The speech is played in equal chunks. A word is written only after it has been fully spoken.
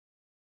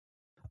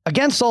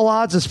Against All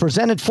Odds is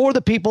presented for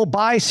the people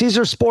by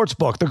Caesar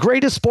Sportsbook, the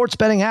greatest sports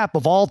betting app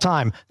of all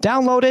time.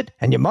 Download it,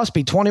 and you must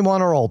be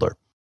 21 or older.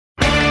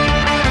 Against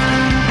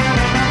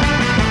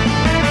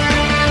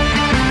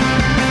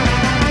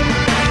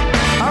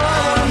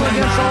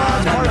All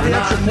Odds, part of the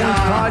Extra Points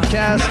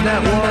Podcast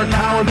Network,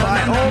 powered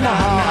by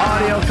Omaha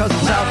Audio. Cousin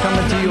Sal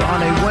coming to you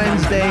on a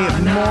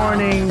Wednesday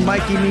morning.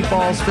 Mikey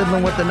Meatballs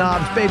fiddling with the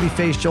knobs.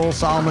 Babyface Joel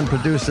Solomon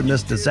producing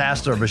this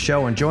disaster of a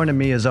show. And joining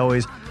me, as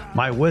always,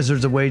 my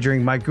wizards of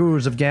wagering, my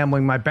gurus of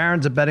gambling, my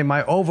barons of betting,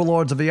 my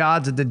overlords of the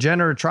odds, a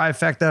degenerate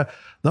trifecta,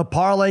 the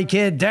parlay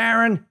kid,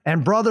 Darren,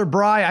 and brother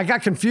Bry. I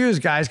got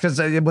confused, guys, because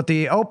with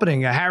the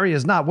opening, Harry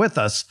is not with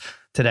us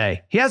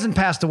today. He hasn't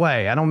passed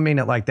away. I don't mean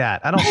it like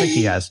that. I don't think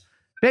he has.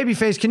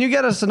 Babyface, can you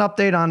get us an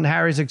update on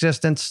Harry's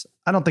existence?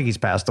 I don't think he's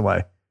passed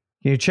away.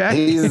 Can you check?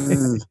 He's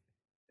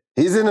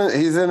in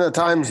a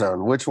time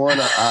zone. Which one?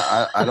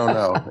 I don't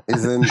know.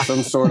 He's in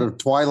some sort of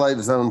Twilight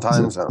Zone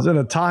time zone. He's in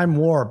a time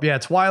warp. Yeah,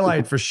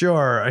 Twilight for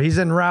sure. He's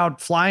en route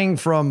flying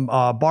from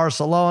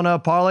Barcelona.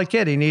 Parlay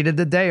Kid, he needed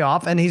the day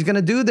off, and he's going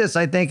to do this,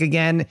 I think,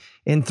 again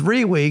in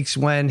 3 weeks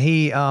when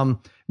he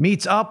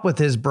meets up with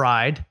his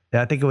bride.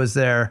 I think it was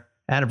their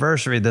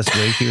anniversary this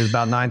week. He was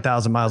about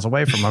 9,000 miles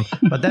away from him.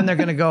 But then they're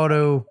going to go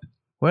to,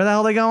 where the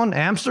hell are they going?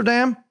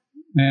 Amsterdam?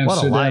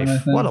 What a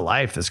life. What a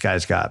life this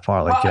guy's got,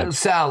 Parlay Kid.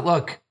 Sal,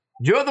 look,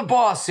 you're the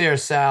boss here,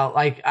 Sal.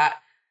 Like,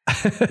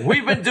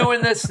 we've been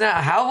doing this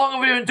now. How long have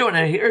we been doing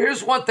it?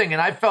 Here's one thing,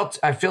 and I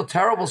feel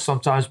terrible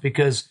sometimes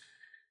because,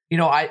 you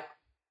know,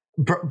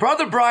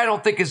 Brother Bry, I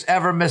don't think has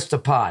ever missed a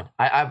pod.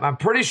 I'm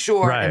pretty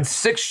sure in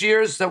 6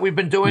 years that we've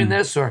been doing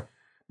this, or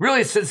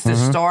really since the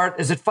start.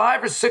 Is it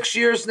 5 or 6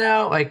 years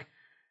now? Like,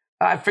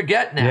 I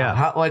forget now. Yeah.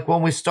 How, like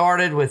when we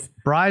started with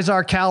Bry's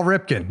our Cal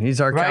Ripken.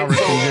 He's our Cal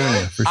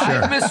Ripken Jr. for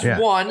sure. I missed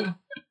one.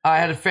 I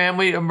had a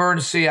family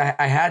emergency.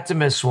 I had to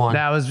miss one.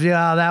 That was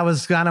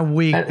kind of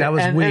weak. That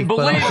was weak. And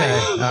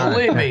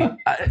believe me,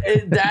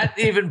 that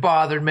even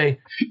bothered me.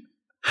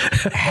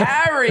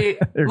 Harry,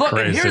 look,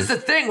 crazy. And here's the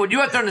thing. What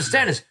you have to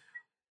understand is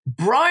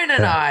Brian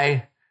and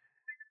I,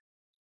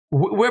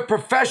 we're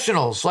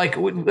professionals. Like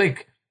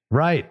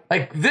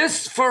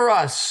this for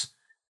us.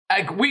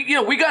 Like we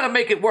got to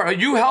make it work.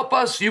 You help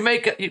us. You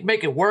make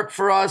it work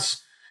for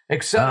us,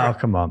 etc. Oh,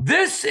 come on.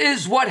 This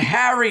is what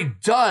Harry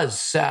does,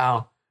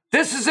 Sal.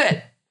 This is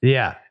it.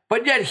 Yeah.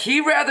 But yet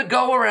he'd rather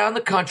go around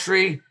the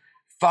country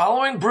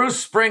following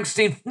Bruce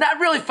Springsteen. Not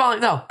really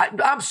following. No,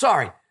 I'm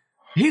sorry.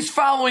 He's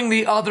following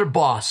the other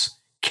boss,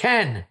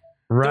 Ken.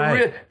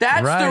 Right.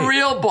 That's the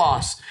real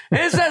boss.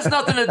 This has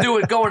nothing to do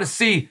with going to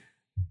see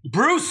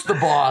Bruce the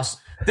boss.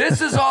 This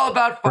is all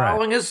about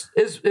following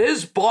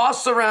his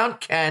boss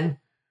around, Ken.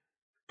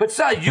 But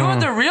Sal, you're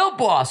the real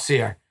boss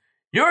here.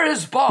 You're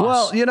his boss.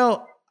 Well, you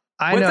know,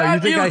 I know. You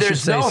think I should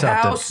say something.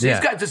 House.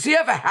 Yeah. Does he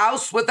have a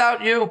house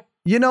without you?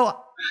 You know,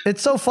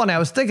 it's so funny. I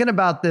was thinking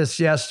about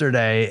this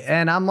yesterday,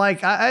 and I'm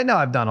like, I know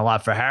I've done a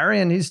lot for Harry,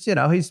 and he's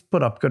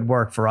put up good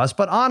work for us.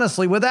 But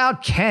honestly,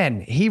 without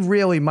Ken, he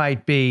really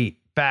might be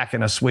back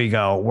in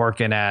Oswego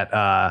working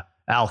at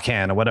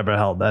Alcan or whatever the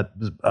hell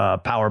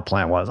that power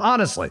plant was.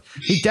 Honestly,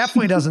 he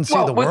definitely doesn't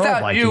see the world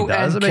like he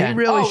does. I mean, he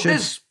really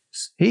should.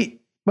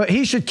 But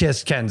he should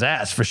kiss Ken's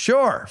ass for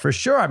sure. For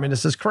sure. I mean,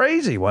 this is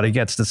crazy what he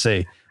gets to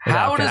see.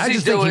 How does he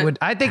do it?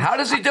 How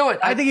does he do it?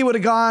 I think he would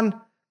have gone,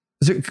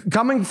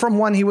 coming from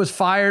when he was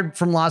fired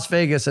from Las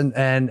Vegas and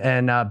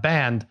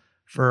banned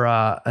for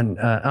an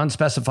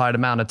unspecified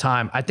amount of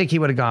time. I think he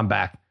would have gone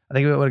back. I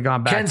think he would have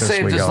gone back to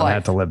Oswego and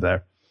had to live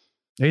there.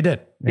 He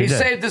did. He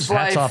saved his life.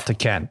 Hats off to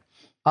Ken.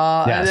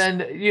 Yes.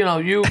 And then,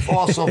 you've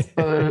also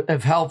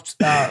have helped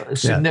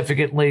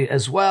significantly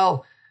as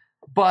well.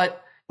 But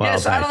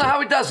yes, I don't know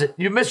how he does it.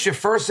 You missed your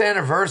first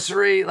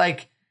anniversary.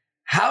 Like,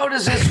 how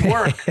does this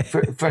work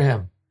for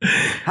him?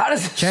 How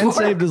does this Ken work?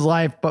 saved his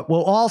life, but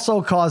will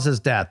also cause his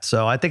death.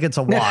 So I think it's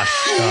a wash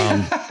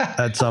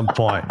at some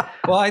point.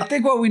 Well, I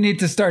think what we need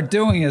to start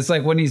doing is,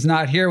 like, when he's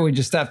not here, we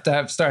just have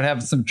to start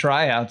having some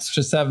tryouts,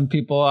 just having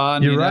people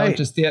on. You're right.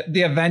 Just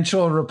the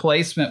eventual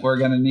replacement we're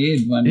going to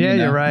need. When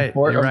you're right.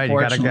 You're right. You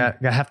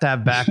gotta have to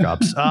have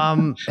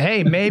backups.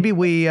 Hey, maybe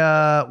we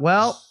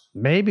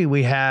maybe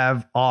we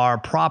have our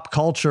prop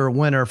culture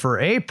winner for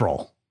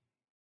April.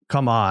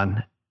 Come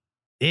on.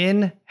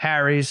 In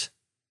Harry's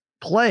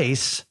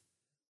place,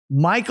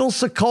 Michael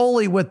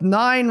Sicoli with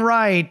 9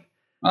 right.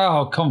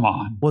 Oh, come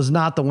on. Was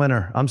not the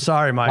winner. I'm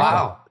sorry,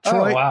 Michael.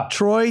 Wow.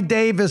 Troy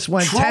Davis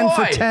went 10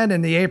 for 10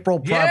 in the April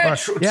prop.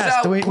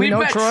 Yes, we know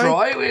met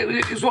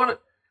Troy. He's one of...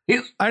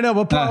 I know,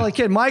 but probably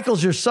Kid,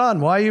 Michael's your son.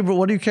 What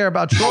do you care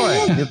about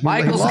Troy?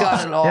 Michael's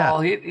got it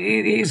all. Yeah.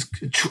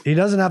 He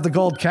doesn't have the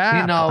gold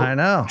cap. I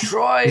know.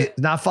 Troy, he's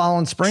not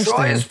following Springsteen.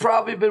 Troy has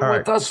probably been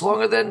with us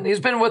longer than he's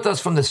been with us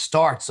from the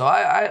start. So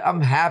I'm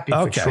happy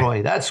for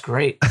Troy. That's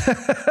great.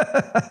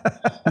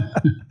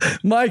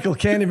 Michael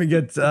can't even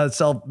get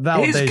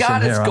self-validation. He's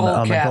got his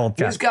gold cap.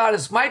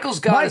 Michael's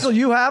got Michael,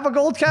 you have a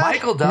gold cap?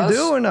 Michael does. You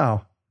do or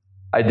no?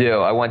 I do.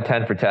 I won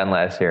 10 for 10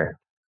 last year.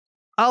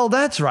 Oh,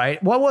 that's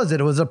right. What was it?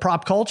 It was a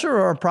prop culture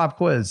or a prop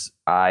quiz?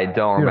 I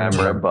don't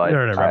remember, but You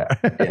don't remember.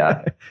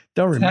 yeah.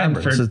 Don't remember.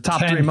 It's the top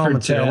 3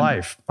 moments of your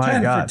life. My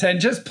 10 God. for 10.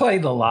 Just play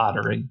the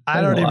lottery.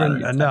 I don't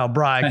even know,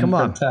 Brian. Come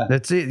on.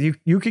 That's it.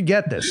 You could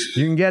get this.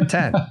 You can get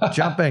 10.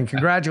 Jump in.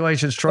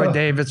 Congratulations, Troy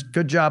Davis.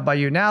 Good job by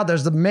you. Now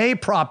there's the May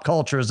prop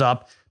culture is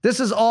up.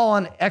 This is all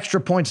on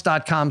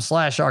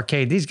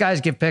extrapoints.com/arcade. These guys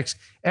give picks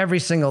every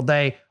single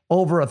day.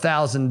 Over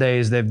 1,000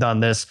 days they've done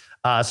this.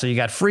 So you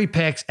got free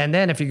picks. And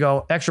then if you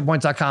go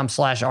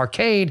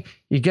extrapoints.com/arcade,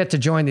 you get to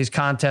join these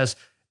contests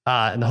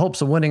in the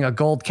hopes of winning a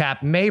gold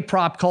cap. May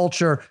prop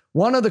culture.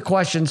 One of the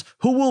questions,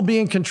 who will be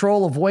in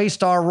control of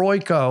Waystar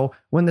Royco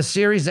when the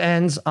series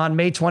ends on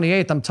May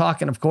 28th? I'm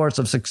talking, of course,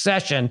 of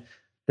Succession.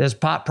 There's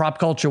prop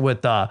culture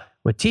with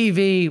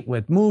TV,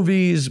 with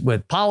movies,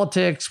 with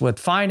politics, with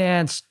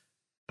finance.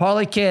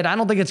 Parlay Kid, I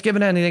don't think it's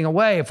giving anything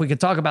away. If we could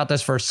talk about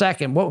this for a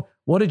second.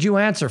 What did you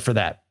answer for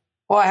that?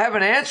 Well, I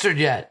haven't answered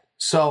yet.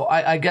 So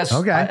I guess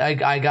okay.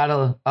 I got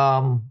to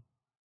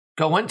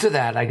go into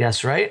that, I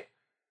guess, right?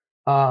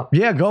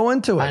 Yeah, go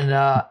into it.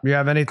 And you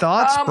have any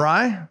thoughts,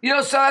 Bri?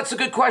 So that's a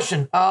good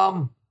question.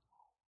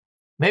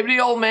 Maybe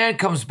the old man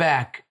comes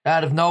back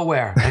out of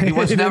nowhere. Like he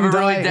was he never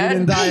really die, dead. He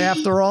didn't die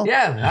after all.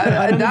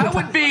 Yeah, that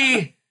would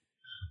be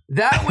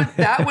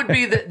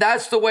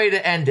that's the way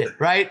to end it,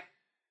 right?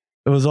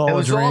 It was all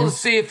a dream. All to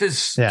see if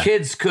his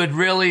kids could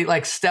really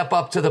like step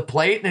up to the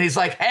plate, and he's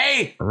like,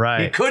 "Hey,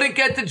 right. He couldn't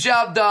get the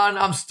job done.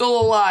 I'm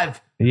still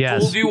alive.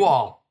 Yes. Fooled you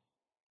all."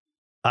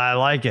 I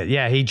like it.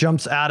 Yeah, he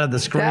jumps out of the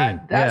screen.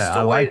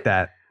 I like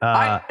that.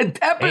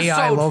 Episode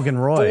AI Logan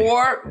Roy.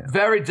 4,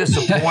 very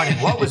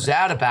disappointing. What was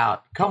that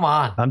about? Come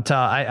on.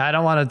 I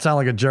don't want to sound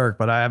like a jerk,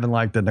 but I haven't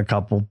liked it in a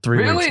couple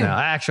 3 weeks now.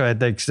 Actually, I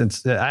think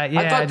since I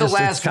thought the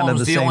last one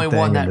was the only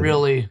one that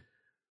really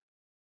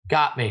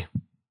got me.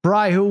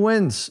 Bri, who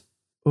wins?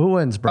 Who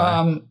wins, Bri?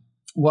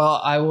 Well,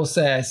 I will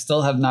say I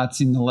still have not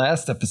seen the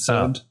last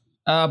episode.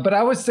 But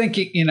I was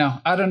thinking,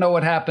 I don't know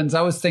what happens. I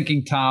was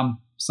thinking Tom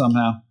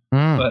somehow.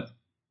 But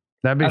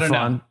that'd be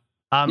fun. Know.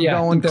 I'm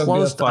going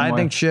close. I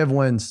think Shiv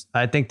wins.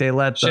 I think they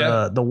let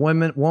the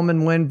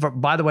woman win.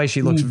 By the way,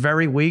 she looks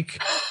very weak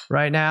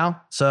right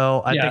now.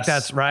 So I think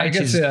that's right. I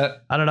can see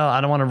that. I don't know.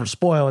 I don't want to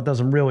spoil. It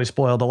doesn't really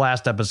spoil the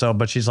last episode,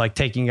 but she's like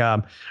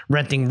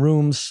renting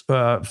rooms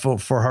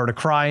for her to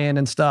cry in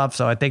and stuff.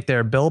 So I think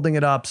they're building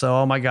it up. So,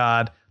 oh my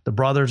God, the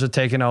brothers are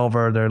taking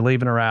over. They're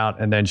leaving her out,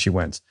 and then she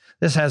wins.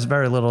 This has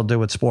very little to do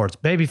with sports.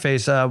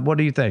 Babyface, what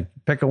do you think?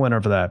 Pick a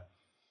winner for that.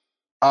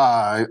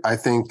 I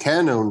think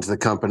Ken owns the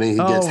company. He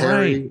gets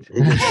Harry.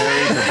 He gets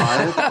Harry to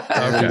buy it,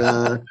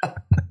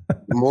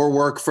 and more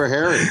work for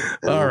Harry.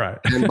 All right,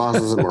 and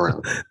bosses him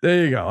around.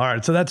 There you go. All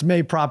right, so that's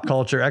May prop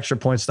culture.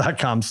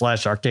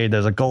 Extrapoints.com/arcade.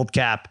 There's a gold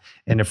cap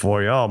in it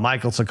for you. Oh,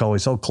 Michael Sokoli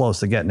so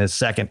close to getting his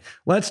second.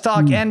 Let's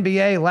talk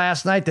NBA.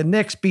 Last night, the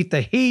Knicks beat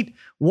the Heat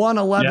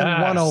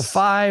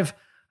 111-105.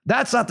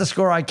 That's not the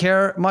score I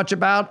care much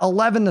about.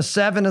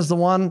 11-7 is the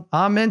one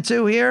I'm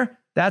into here.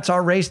 That's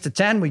our race to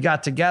 10. We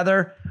got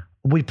together.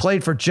 We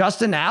played for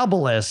Justin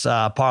Albalis,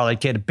 Parlay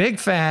Kid, big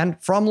fan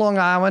from Long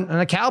Island and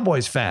a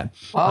Cowboys fan.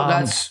 Oh,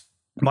 that's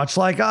much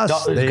like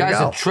us. The guy's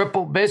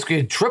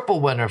basically a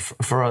triple winner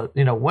for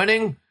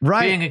winning,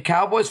 being a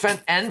Cowboys fan,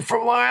 and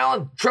from Long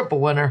Island, triple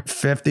winner.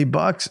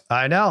 $50.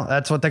 I know.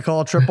 That's what they call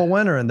a triple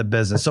winner in the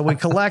business. So we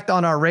collect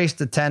on our race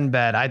to 10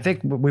 bet. I think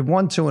we've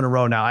won 2 in a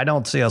row now. I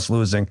don't see us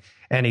losing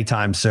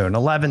anytime soon.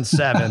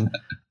 11-7,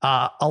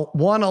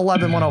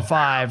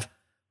 111-105.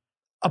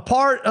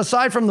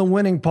 Aside from the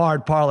winning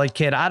part, Parlay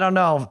Kid, I don't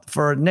know.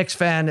 For a Knicks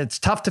fan, it's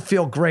tough to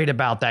feel great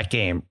about that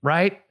game,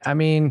 right? I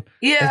mean,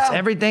 it's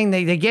everything.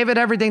 They gave it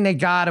everything they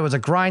got. It was a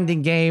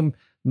grinding game.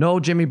 No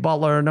Jimmy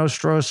Butler, no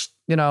Strauss.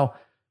 I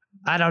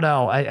don't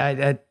know.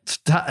 A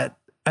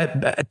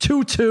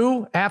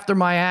 2-2 after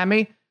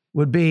Miami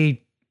would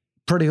be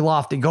pretty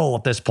lofty goal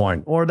at this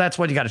point, or that's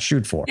what you got to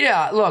shoot for.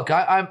 Yeah, look,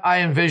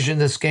 I envision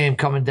this game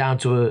coming down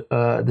to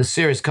the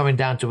series coming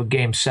down to a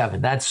game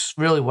 7. That's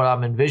really what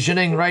I'm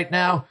envisioning right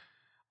now.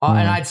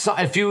 And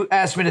if you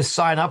asked me to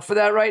sign up for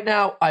that right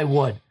now, I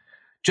would,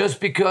 just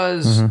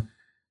because.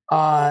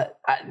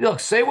 Look,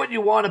 say what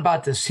you want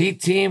about this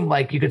Heat team.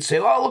 Like you could say,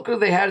 oh, look what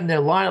they had in their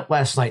lineup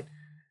last night.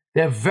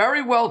 They're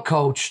very well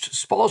coached.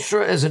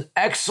 Spoelstra is an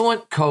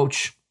excellent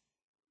coach,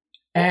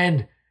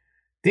 and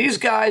these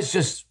guys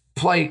just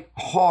play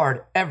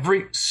hard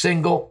every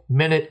single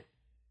minute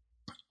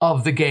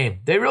of the game.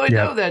 They really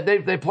do that.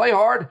 They play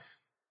hard.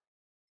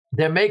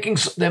 They're making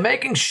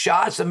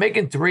shots. They're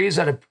making threes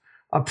at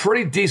a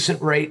pretty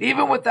decent rate,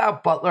 even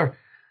without Butler.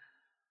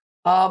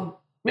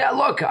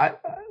 Look,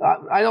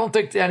 I don't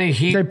think any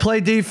Heat. They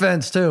play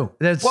defense too.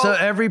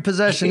 Every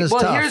possession is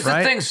tough. Well, here's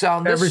the thing,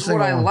 Sal. This is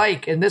what I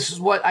like, and this is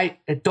what I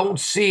don't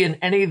see in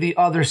any of the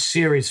other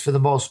series for the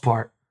most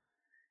part,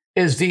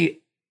 is the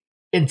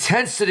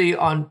intensity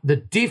on the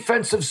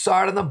defensive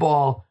side of the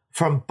ball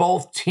from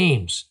both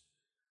teams.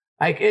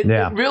 It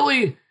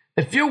really,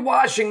 if you're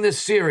watching this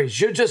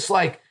series, you're just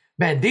like,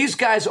 man, these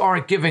guys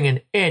aren't giving an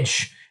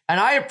inch. And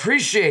I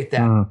appreciate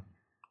that.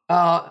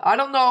 I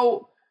don't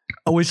know.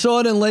 We saw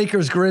it in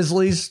Lakers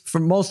Grizzlies for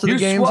most of the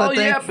games. I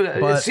think. Yeah,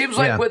 but it seems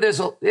like where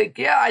there's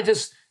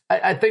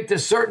I think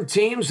there's certain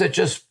teams that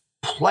just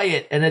play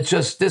it, and it's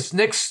just this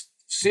Knicks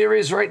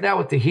series right now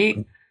with the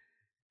Heat.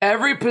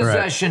 Every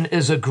possession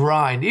is a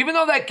grind, even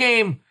though that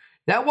game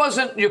that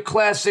wasn't your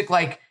classic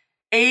like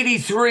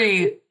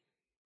 83-82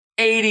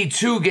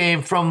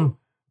 game from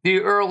the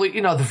early,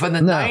 from the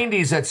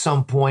 90s. At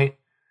some point,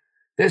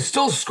 they're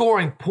still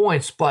scoring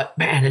points, but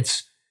man,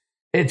 it's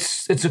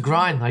a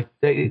grind. Like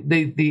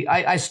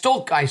I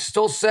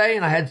still say,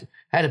 and I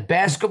had a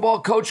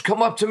basketball coach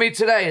come up to me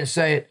today and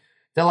say it.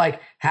 They're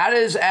like, how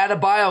does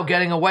Adebayo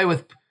getting away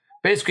with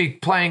basically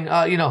playing?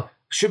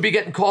 Should be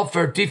getting called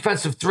for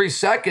defensive 3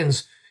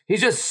 seconds. He's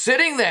just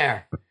sitting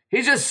there.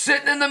 He's just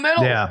sitting in the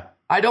middle. Yeah.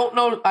 I don't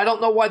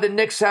know why the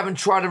Knicks haven't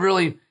tried to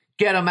really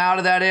get him out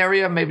of that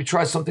area. Maybe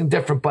try something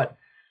different, but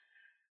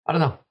I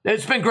don't know.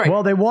 It's been great.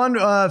 Well, they won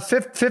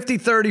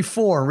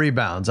 50-34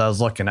 rebounds. I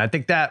was looking. I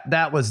think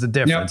that was the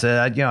difference.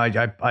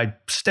 Yep. I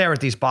stare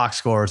at these box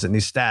scores and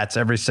these stats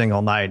every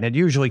single night, and it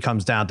usually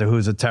comes down to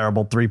who's a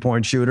terrible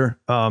 3-point shooter.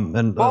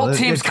 And both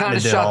teams kind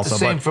of shot the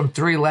same from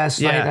 3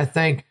 last night. I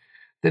think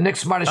the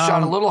Knicks might have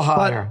shot a little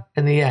higher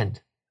in the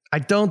end. I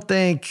don't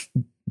think,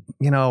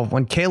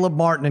 when Caleb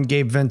Martin and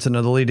Gabe Vincent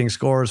are the leading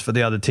scorers for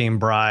the other team,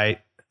 Bry,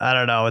 I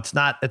don't know. It's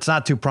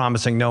not too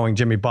promising knowing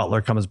Jimmy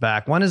Butler comes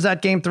back. When is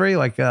that game 3?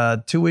 Like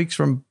 2 weeks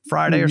from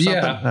Friday or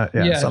something? I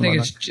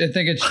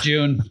think it's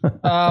June.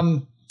 But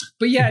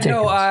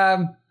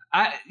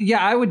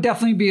I would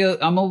definitely be.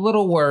 I'm a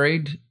little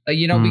worried,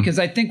 because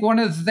I think one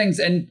of the things,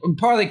 and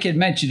Parlay Kid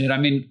mentioned it. I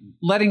mean,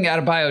 letting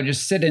Adebayo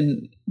just sit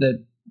in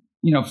the,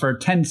 for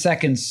 10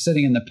 seconds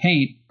sitting in the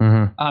paint.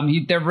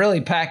 Mm-hmm. They're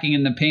really packing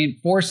in the paint,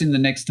 forcing the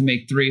Knicks to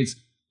make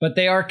threes, but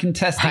they are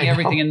contesting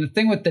everything. And the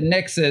thing with the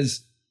Knicks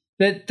is,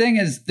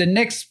 the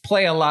Knicks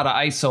play a lot of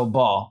ISO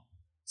ball.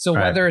 So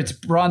whether it's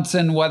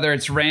Brunson, whether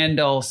it's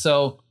Randall,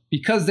 so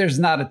because there's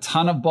not a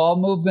ton of ball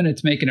movement,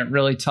 it's making it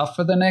really tough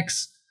for the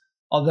Knicks.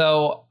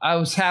 Although I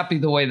was happy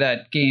the way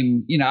that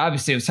game,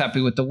 obviously I was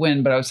happy with the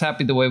win, but I was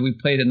happy the way we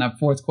played in that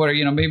fourth quarter.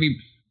 Maybe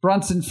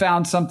Brunson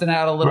found something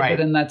out a little bit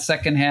in that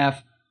second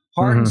half.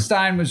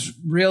 Hartenstein was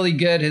really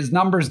good. His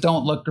numbers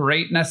don't look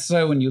great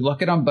necessarily when you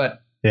look at them,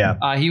 but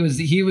he was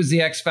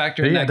the X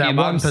factor in that game.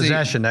 One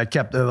possession that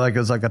kept it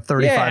was like a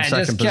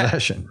 35-second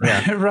possession.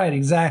 Yeah. Right,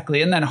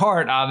 exactly. And then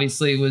Hart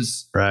obviously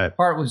was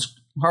Hart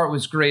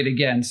was great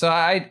again. So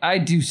I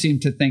do seem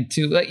to think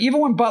too. Even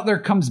when Butler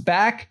comes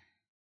back,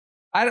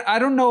 I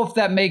don't know if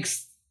that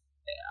makes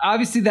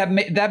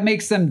that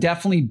makes them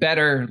definitely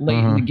better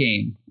late in the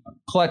game.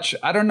 Clutch.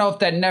 I don't know if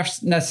that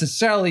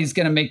necessarily is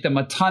going to make them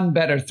a ton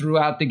better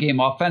throughout the game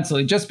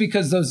offensively, just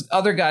because those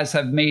other guys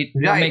were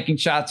making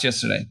shots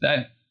yesterday.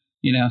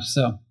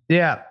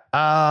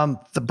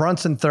 The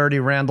Brunson 30,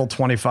 Randall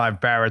 25,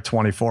 Barrett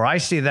 24. I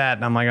see that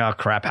and I'm like, oh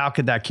crap, how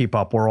could that keep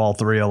up where all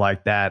three are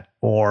like that?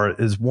 Or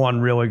is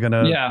one really going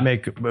to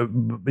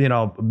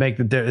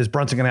is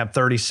Brunson going to have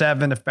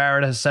 37 if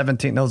Barrett has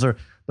 17? Those are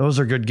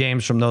good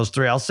games from those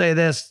three. I'll say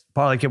this,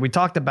 Parlay Kid, we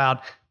talked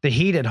about the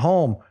Heat at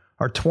home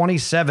are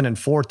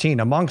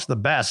 27-14, amongst the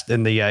best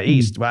in the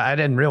East. Well, I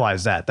didn't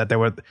realize that they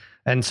were,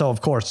 and so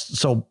of course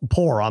so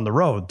poor on the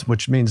road,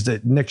 which means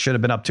that Knicks should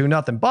have been up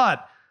 2-0.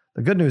 But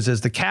the good news is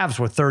the Cavs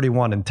were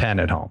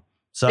 31-10 at home.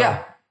 So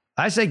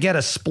I say get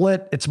a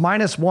split. It's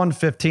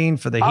 -115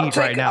 for the Heat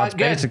right now. It's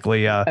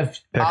basically I'll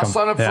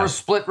sign up for a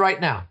split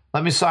right now.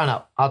 Let me sign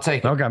up. I'll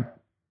take it. Okay.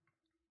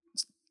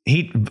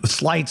 Heat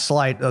slight,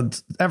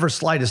 ever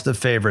slightest of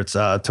favorites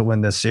to win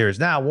this series.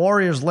 Now,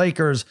 Warriors,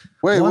 Lakers.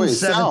 Wait,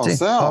 Sal.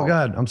 Oh,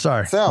 God. I'm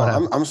sorry.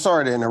 Sal, I'm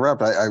sorry to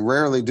interrupt. I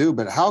rarely do,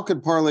 but how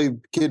could Parlay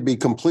Kid be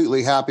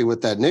completely happy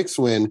with that Knicks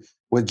win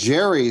with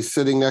Jerry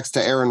sitting next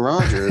to Aaron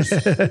Rodgers?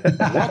 What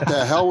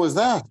the hell was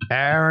that?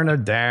 Aaron or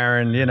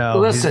Darren,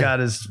 listen,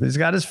 he's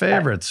got his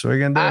favorites. What are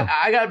you gonna do?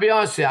 I got to be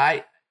honest with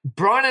you.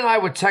 Brian and I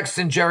were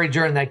texting Jerry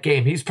during that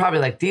game. He's probably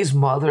like, these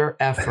mother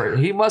effer.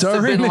 He must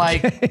have been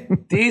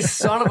like, these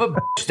son of a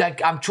bitch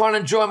that I'm trying to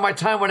enjoy my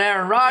time with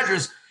Aaron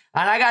Rodgers.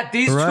 And I got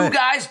these two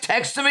guys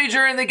texting me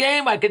during the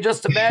game. I could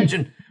just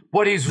imagine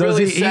what he's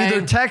really saying.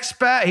 Either text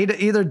back, he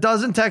either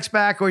doesn't text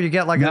back, or you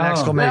get like an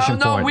exclamation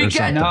point. We or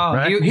get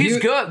right? He's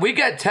good. We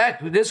get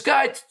text. This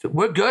guy,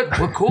 we're good.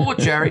 We're cool with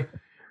Jerry.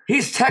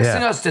 He's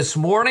texting us this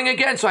morning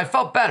again, so I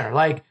felt better.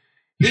 Like,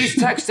 he's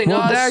texting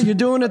us. There, you're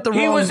doing it the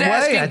wrong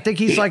way. I think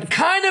he's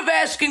kind of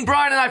asking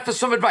Brian and I for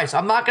some advice.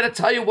 I'm not going to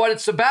tell you what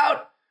it's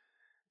about,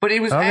 but he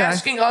was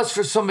asking us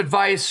for some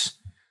advice.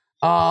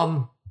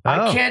 I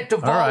can't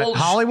divulge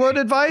Hollywood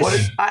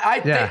advice.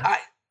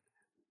 I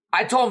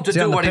told him to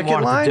do what he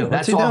wanted to do.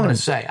 That's all I'm going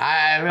to say.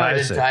 I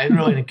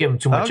really didn't give him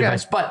too much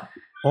advice, but.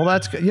 Well,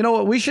 that's good. You know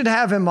what? We should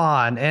have him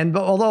on. And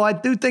although I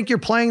do think you're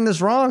playing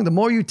this wrong, the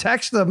more you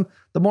text them,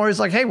 the more he's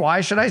like, hey,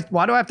 why do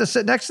I have to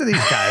sit next to these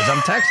guys? I'm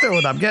texting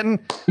with them. I'm getting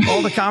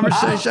all the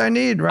conversation I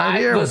need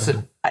here.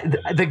 Listen,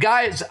 the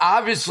guy is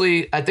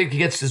obviously, I think he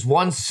gets his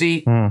one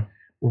seat.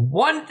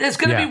 There's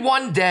going to be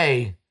one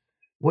day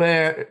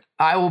where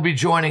I will be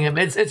joining him.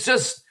 It's going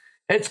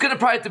to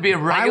probably have to be a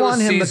regular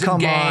season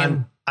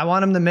game. I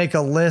want him to make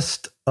a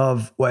list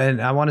of, and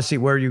I want to see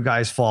where you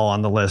guys fall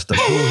on the list of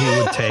who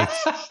he would take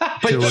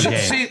to a game.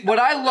 See, what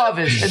I love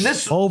is, and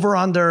this over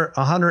under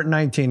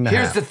 119 and a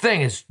here's half. the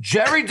thing is,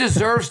 Jerry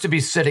deserves to be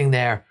sitting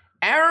there.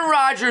 Aaron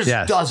Rodgers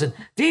doesn't.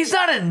 He's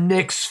not a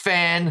Knicks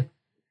fan.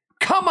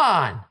 Come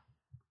on.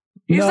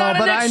 He's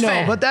not a Knicks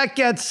fan. But that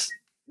gets...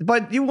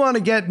 But you want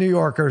to get New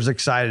Yorkers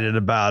excited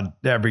about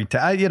every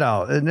time,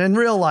 in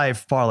real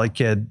life, Parlay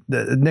Kid,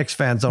 the Knicks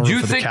fans don't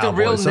root for the Cowboys. Do you think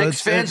the real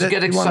Knicks fans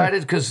get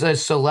excited because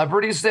there's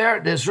celebrities there?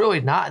 There's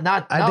really not.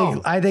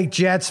 I think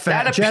Jets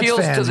fans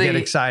get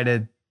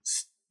excited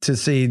to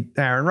see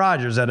Aaron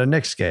Rodgers at a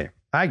Knicks game.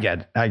 I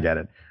get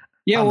it.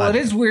 Yeah, it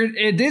is weird.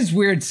 It is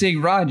weird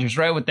seeing Rodgers,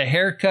 right? With the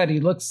haircut,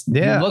 he looks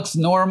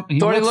normal. He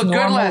looked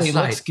good last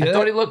night. I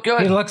thought he looked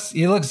good.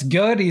 He looks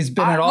good. He's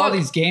been at all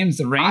these games.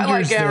 The Rangers, I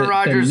like Aaron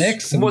Rodgers the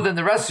Knicks, more than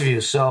the rest of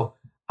you. So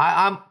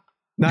I'm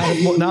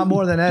not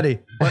more than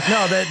Eddie. But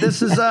no,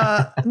 this is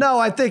no.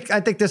 I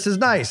think this is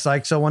nice.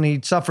 Like, so when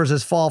he suffers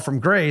his fall from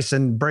grace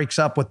and breaks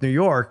up with New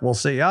York, we'll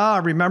see.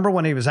 Remember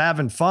when he was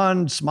having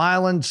fun,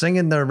 smiling,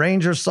 singing the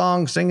Rangers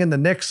song, singing the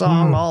Knicks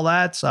song, all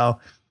that. So.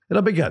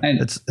 It'll be good. And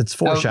it's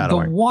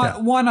foreshadowing.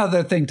 One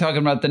other thing, talking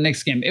about the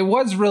Knicks game, it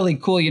was really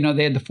cool.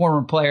 They had the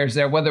former players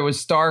there, whether it was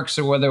Starks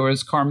or whether it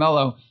was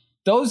Carmelo.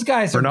 Those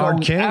guys Bernard are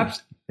going King.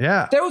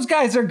 Those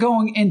guys are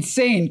going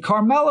insane.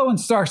 Carmelo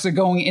and Starks are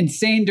going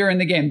insane during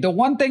the game. The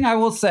one thing I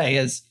will say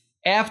is,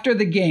 after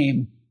the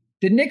game,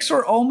 the Knicks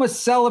were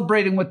almost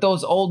celebrating with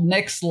those old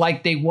Knicks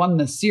like they won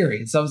the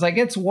series. I was like,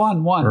 it's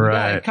 1-1.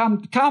 Right.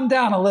 Calm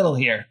down a little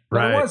here. But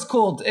right. It was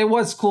cool. It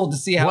was cool to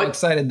see how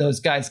excited those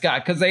guys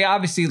got, because they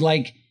obviously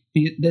like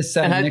this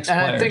set of Knicks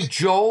players. And I think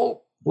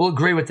Joel will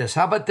agree with this.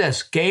 How about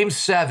this? Game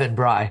 7,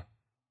 Bri.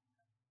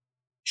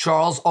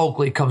 Charles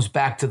Oakley comes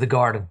back to the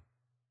Garden.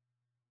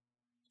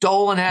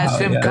 Dolan has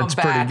him come that's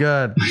back. Pretty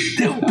good.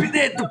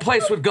 The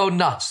place would go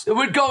nuts. It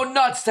would go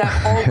nuts to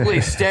have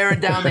Oakley staring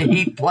down the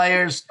Heat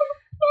players.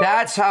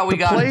 That's how we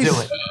got to do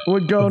it.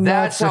 Would go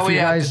nuts. That's how we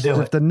have to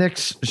do it. If the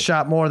Knicks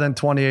shot more than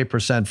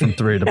 28% from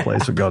three, the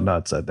place would go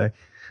nuts, I think.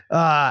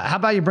 How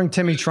about you bring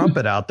Timmy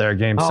Trumpet out there,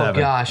 Game 7?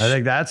 Gosh. I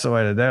think that's the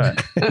way to do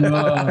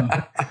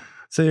it.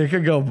 So it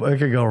could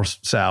go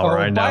sour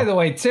right now. By the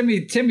way,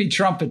 Timmy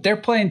Trumpet, they're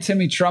playing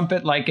Timmy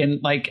Trumpet like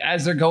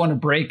as they're going to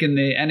break in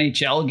the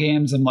NHL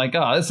games. I'm like,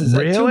 oh, this is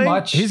too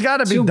much. He's got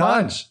to be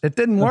done. It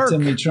didn't work.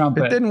 Timmy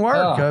Trumpet. It didn't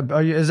work.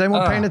 Is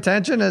anyone paying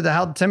attention to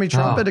how the Timmy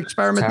Trumpet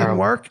experiment didn't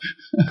work?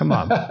 Come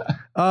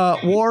on.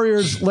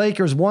 Warriors,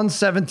 Lakers,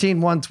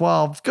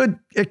 117-112. Good,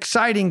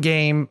 exciting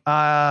game.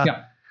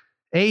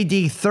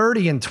 AD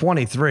 30 and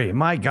 23.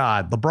 My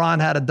God, LeBron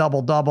had a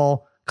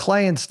double-double.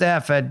 Clay and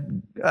Steph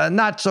had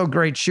not so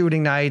great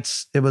shooting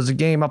nights. It was a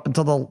game up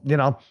until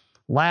the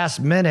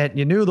last minute.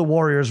 You knew the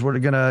Warriors were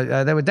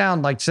gonna. They were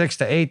down like 6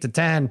 to 8 to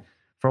 10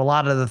 for a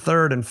lot of the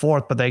third and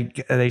fourth, but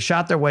they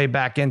shot their way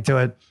back into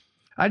it.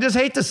 I just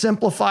hate to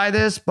simplify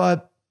this,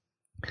 but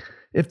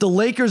if the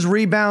Lakers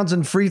rebounds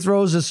and free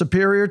throws is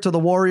superior to the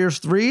Warriors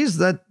threes,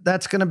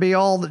 that's going to be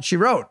all that she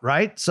wrote,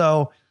 right?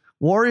 So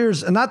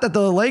Warriors, and not that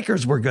the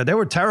Lakers were good. They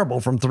were terrible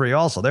from three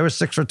also. They were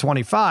 6 for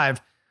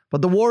 25,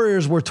 but the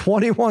Warriors were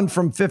 21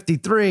 from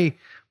 53,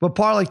 but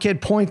Parlay Kid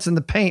points in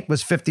the paint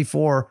was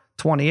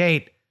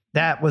 54-28.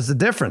 That was the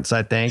difference,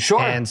 I think. Sure.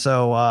 And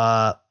so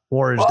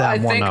Warriors down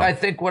 1-0. I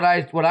think what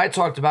I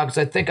talked about, because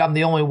I think I'm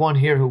the only one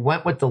here who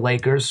went with the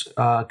Lakers.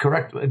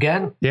 Correct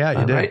again? Yeah,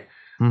 you did. Right?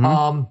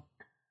 Mm-hmm.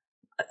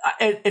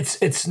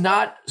 It's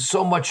not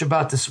so much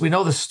about this. We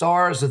know the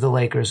stars of the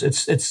Lakers.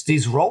 It's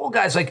these role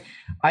guys. Like,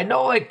 I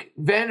know, like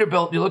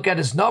Vanderbilt, you look at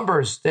his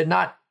numbers, they're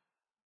not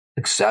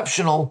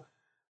exceptional,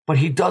 but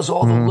he does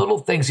all the little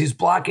things. He's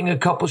blocking a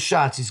couple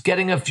shots. He's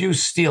getting a few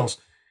steals.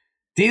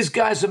 These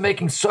guys are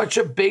making such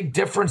a big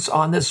difference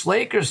on this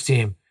Lakers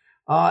team.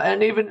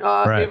 And even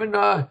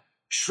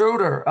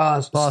Schroeder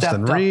stepped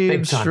up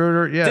big time.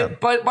 Schroeder, yeah.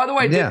 But by the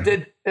way,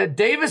 did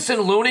Davis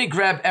and Looney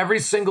grab every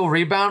single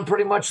rebound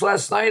pretty much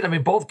last night? I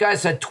mean, both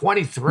guys had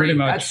 23.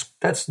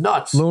 That's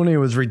nuts. Looney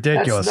was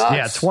ridiculous. That's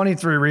Yeah,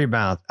 23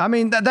 rebounds. I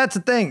mean, that's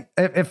the thing.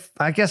 If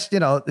I guess,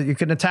 you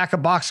can attack a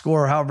box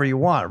score however you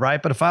want, right?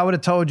 But if I would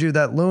have told you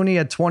that Looney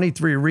had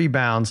 23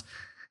 rebounds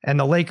and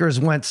the Lakers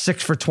went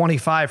 6 for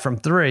 25 from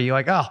three, you're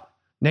like, oh,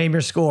 name your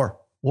score.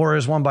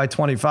 Warriors won by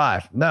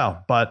 25. No,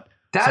 but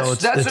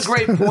that's a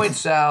great point,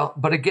 Sal.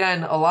 But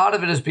again, a lot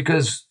of it is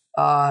because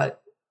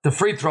the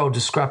free throw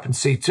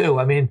discrepancy too.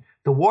 I mean,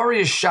 the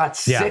Warriors shot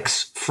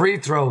 6 free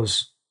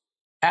throws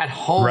at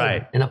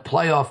home in a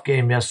playoff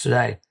game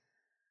yesterday.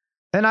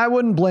 And I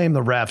wouldn't blame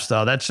the refs,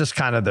 though. That's just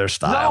kind of their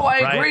style. No,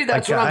 I agree.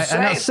 That's what I'm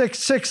saying. I know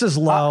 6 is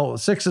low.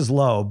 6 is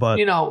low, but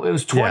it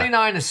was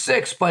 29 to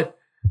 6. But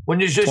when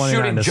you're just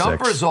shooting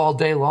jumpers all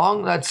day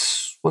long,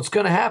 that's what's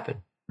going to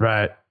happen.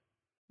 Right.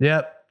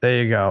 Yep.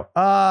 There you go.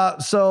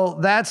 So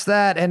that's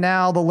that. And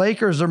now the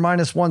Lakers are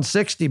minus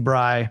 160, Bri.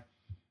 I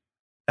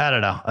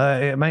don't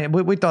know.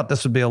 We thought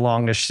this would be a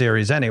longish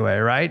series anyway,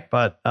 right?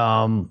 But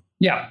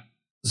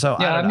So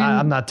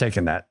I'm not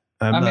taking that.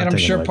 I'm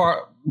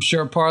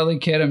sure Parlay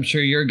Kid, I'm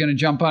sure you're going to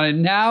jump on it.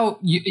 Now,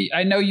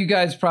 I know you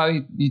guys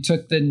you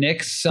took the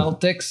Knicks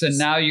Celtics, and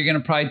now you're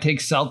going to probably take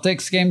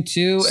Celtics game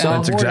 2 and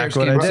that's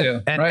exactly what I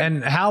did. Right?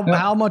 And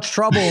how much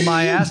trouble am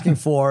I asking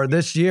for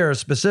this year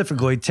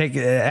specifically?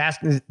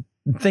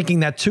 Thinking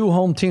that 2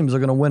 home teams are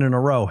going to win in a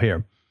row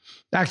here.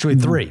 Actually,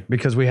 3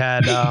 because we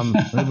have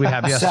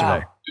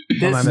yesterday.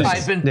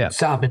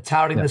 Sal, I've been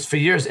touting this for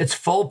years. It's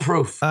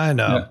foolproof. I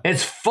know.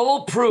 It's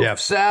foolproof,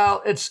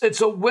 Sal.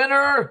 It's a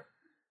winner.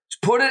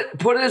 Put it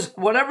as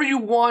whatever you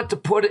want to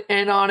put it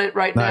in on it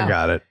right now. I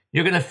got it.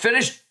 You're going to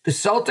finish the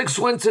Celtics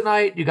win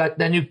tonight.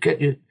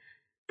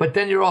 But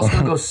then you're also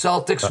going to go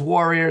Celtics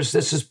Warriors.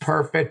 This is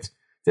perfect.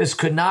 This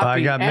could not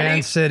be. I got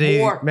Man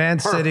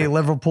City,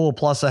 Liverpool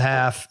plus a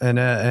half,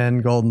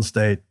 and Golden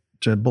State.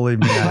 Believe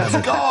me, let's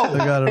go. They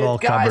got it all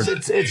guys,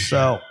 covered.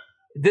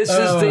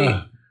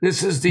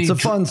 It's a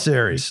fun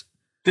series.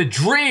 The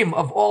dream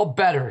of all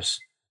bettors.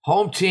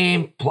 Home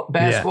team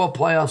basketball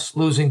playoffs,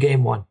 losing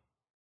game 1.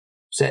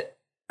 That's it.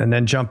 And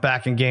then jump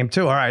back in game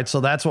 2. All right, so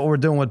that's what we're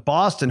doing with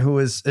Boston, who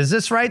is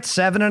this right?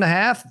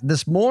 7.5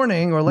 this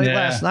morning or late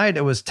last night?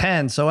 It was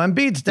 10. So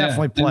Embiid's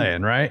definitely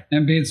playing, right?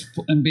 Embiid's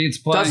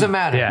playing. Doesn't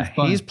matter. Yeah,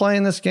 he's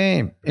playing this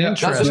game.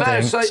 Interesting. Doesn't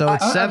matter. So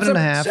it's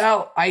 7.5.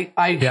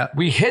 Sal,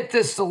 we hit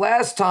this the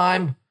last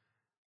time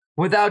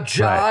without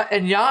Ja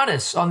and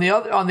Giannis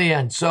on the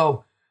end.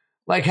 So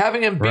like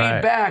having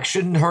Embiid back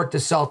shouldn't hurt the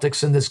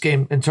Celtics in this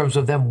game in terms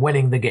of them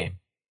winning the game.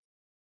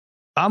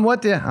 I'm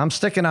with you. I'm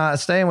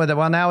staying with it.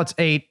 Well, now it's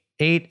 8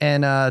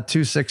 and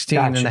 216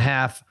 and a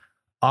half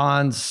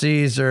on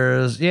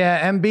Caesars.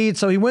 Yeah, Embiid.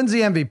 So he wins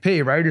the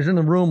MVP, right? He's in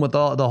the room with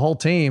the whole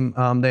team.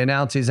 They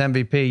announced he's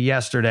MVP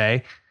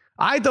yesterday.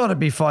 I thought it'd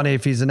be funny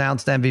if he's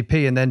announced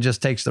MVP and then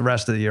just takes the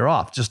rest of the year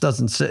off. Just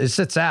it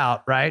sits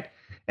out, right?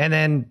 And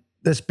then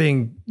this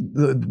being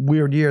the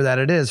weird year that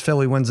it is,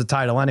 Philly wins the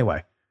title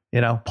anyway.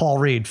 Paul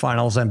Reed,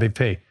 Finals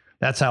MVP.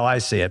 That's how I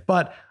see it.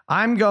 But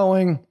I'm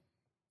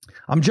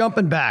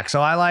jumping back.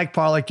 So I like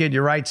Parlay Kid.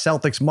 You're right.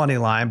 Celtics money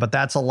line, but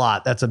that's a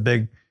lot. That's a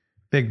big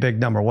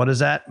number. What is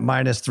that?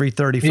 Minus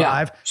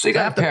 335. Yeah. So you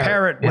have to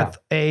pair it with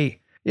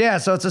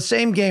so it's a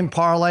same game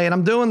parlay, and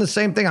I'm doing the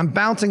same thing. I'm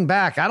bouncing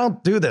back. I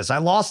don't do this. I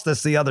lost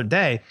this the other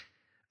day.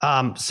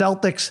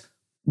 Celtics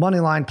money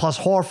line plus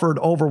Horford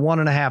over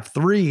 1.5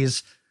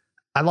 threes.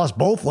 I lost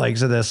both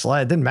legs of this.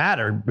 It didn't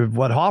matter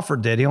what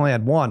Horford did. He only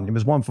had 1. He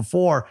was 1 for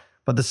 4.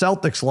 But the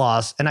Celtics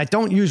lost, and I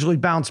don't usually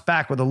bounce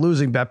back with a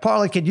losing bet.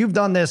 Parlay Kid, you've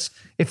done this.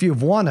 If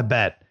you've won a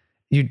bet,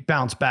 you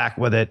bounce back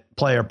with it,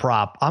 player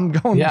prop. I'm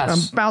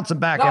bouncing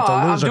back at the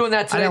loser. I'm doing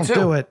that today, I don't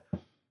do it.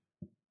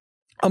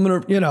 I'm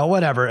going to,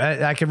 whatever.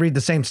 I can read the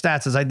same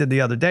stats as I did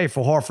the other day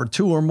for Horford.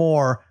 2 or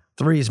more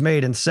threes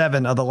made in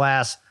 7 of the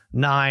last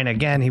 9.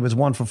 Again, he was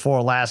 1 for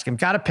 4 last game.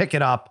 Got to pick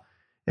it up.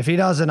 If he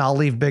doesn't, I'll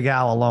leave Big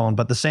Al alone.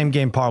 But the same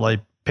game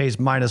parlay pays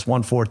minus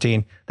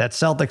 114. That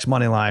Celtics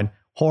money line.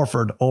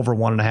 Horford over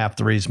 1.5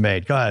 threes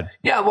made. Go ahead.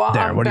 Yeah, well,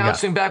 I'm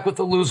bouncing back with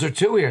the loser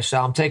too here.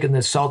 So I'm taking the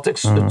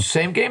Celtics, the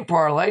same game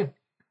parlay,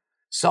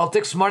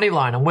 Celtics money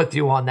line. I'm with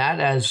you on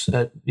that. As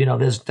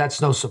that's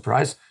no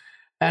surprise.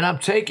 And I'm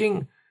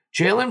taking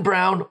Jaylen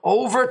Brown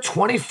over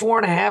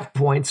 24.5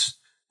 points.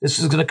 This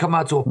is going to come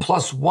out to a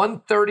plus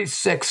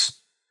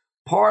 136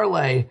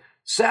 parlay.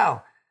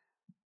 Sal,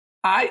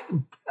 I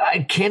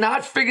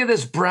cannot figure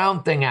this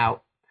Brown thing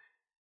out.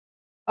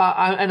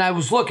 And I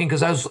was looking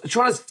because I was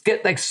trying to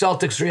get like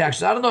Celtics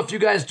reactions. I don't know if you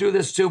guys do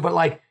this too, but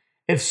like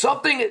if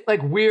something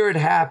like weird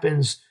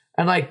happens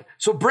and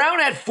so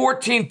Brown had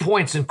 14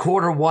 points in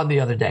quarter 1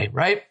 the other day,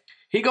 right?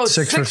 He goes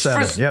 6 for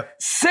 7.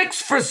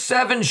 6 for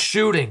 7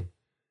 shooting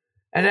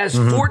and has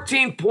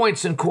 14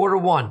 points in quarter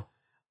 1.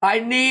 I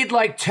need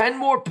 10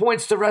 more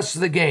points the rest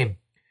of the game.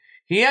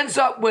 He ends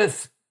up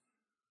with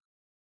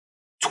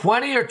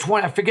 20 or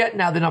 20. I forget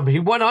now the number. He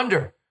went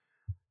under,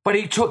 but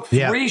he took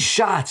 3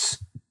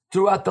 shots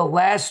throughout the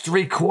last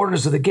 3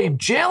 quarters of the game.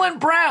 Jaylen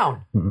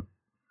Brown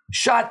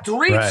shot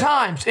 3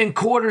 times in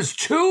quarters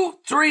 2,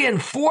 3,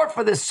 and 4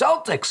 for the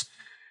Celtics,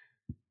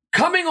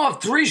 coming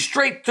off 3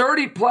 straight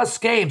 30-plus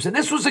games. And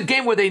this was a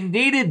game where they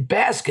needed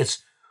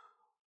baskets.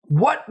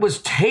 What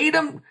was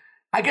Tatum?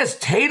 I guess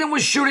Tatum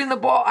was shooting the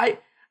ball.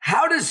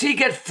 How does he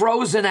get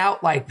frozen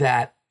out like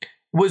that?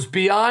 Was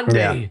beyond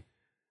me.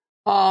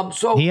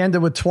 So he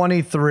ended with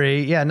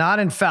 23. Yeah, not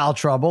in foul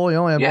trouble. He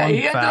only had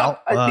 1 foul.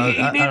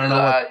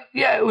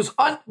 It was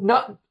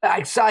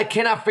I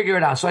cannot figure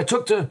it out. So I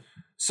took to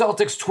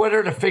Celtics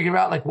Twitter to figure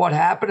out what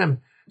happened. And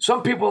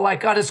some people are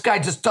like, this guy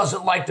just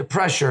doesn't like the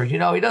pressure. He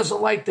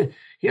doesn't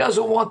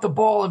want the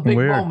ball in big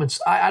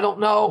moments. I don't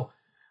know.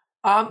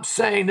 I'm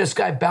saying this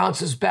guy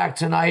bounces back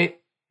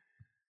tonight.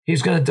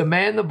 He's going to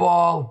demand the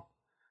ball.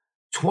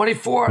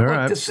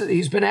 24.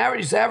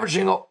 He's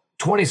averaging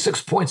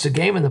 26 points a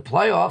game in the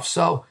playoffs.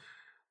 So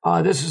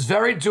this is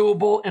very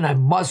doable and a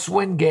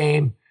must-win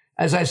game.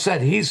 As I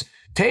said,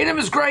 Tatum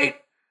is great.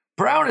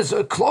 Brown is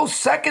a close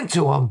second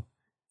to him.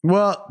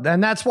 Well,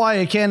 and that's why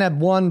you can't have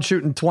one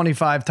shooting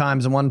 25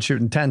 times and one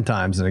shooting 10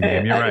 times in a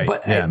game. You're right.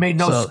 But it made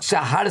no sense.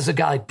 How does a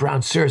guy like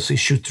Brown seriously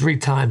shoot 3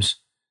 times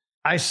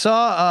I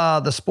saw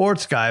the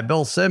sports guy,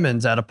 Bill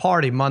Simmons, at a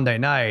party Monday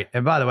night.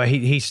 And by the way,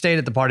 he stayed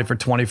at the party for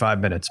 25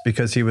 minutes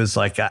because he was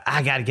like,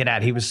 I got to get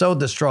out. He was so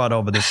distraught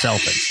over the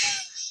Celtics.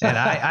 And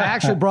I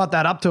actually brought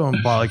that up to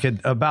him, Barley,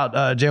 about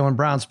Jaylen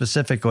Brown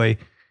specifically.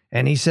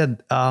 And he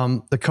said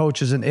the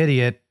coach is an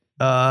idiot.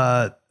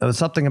 It was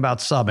something about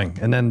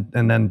subbing and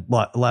then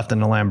left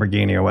in the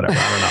Lamborghini or whatever.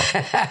 I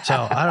don't know.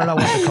 So I don't know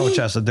what the coach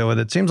has to do with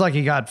it. Seems like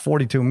he got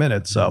 42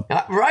 minutes. So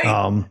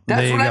right.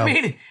 That's what I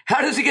mean.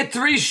 How does he get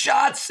 3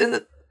 shots in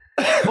the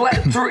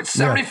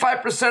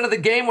 75% of the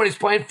game when he's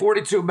playing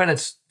 42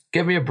 minutes?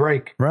 Give me a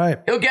break. Right.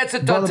 He'll get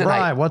it done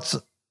tonight.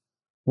 Brian,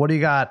 what do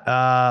you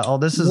got?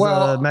 This is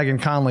the Megan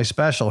Conley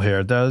special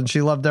here. Doesn't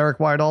she love Derek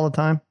White all the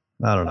time?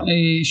 I don't know.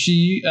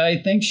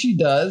 I think she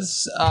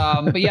does.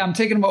 But yeah, I'm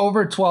taking them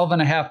over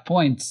 12.5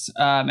 points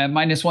at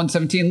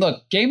 -117.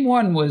 Look, game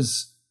 1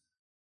 was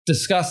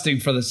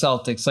disgusting for the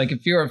Celtics. Like,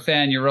 if you're a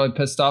fan, you're really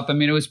pissed off. I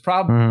mean, it was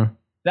probably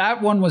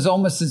that one was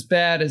almost as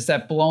bad as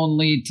that blown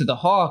lead to the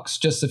Hawks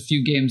just a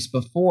few games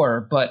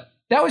before. But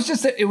that was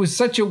it was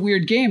such a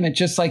weird game. It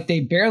just like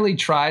they barely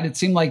tried. It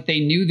seemed like they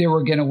knew they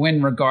were going to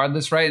win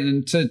regardless, right?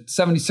 And to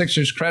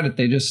 76ers credit,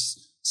 they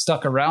just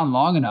stuck around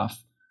long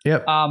enough.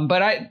 Yep.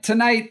 But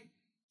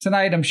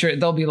Tonight, I'm sure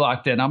they'll be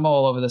locked in. I'm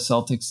all over the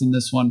Celtics in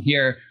this one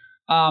here.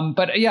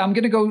 But yeah, I'm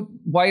going to go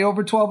White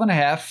over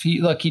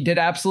 12.5. He did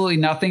absolutely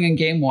nothing in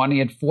game 1. He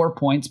had 4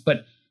 points,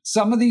 but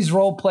some of these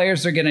role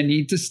players are going to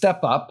need to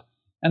step up.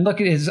 And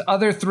look at his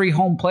other 3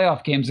 home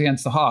playoff games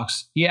against the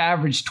Hawks. He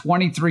averaged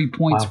 23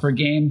 points per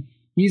game.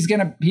 He's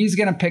going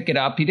to pick it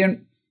up. He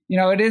didn't,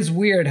 it is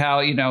weird how,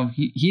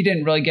 he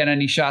didn't really get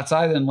any shots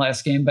either in the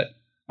last game, but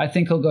I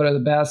think he'll go to the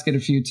basket a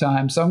few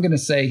times. So I'm going to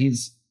say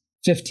he's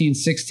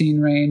 15-16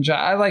 range.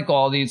 I like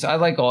all these. I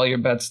like all your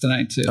bets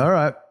tonight too. All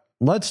right,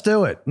 let's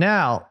do it.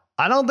 Now,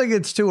 I don't think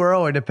it's too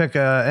early to pick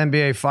a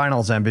NBA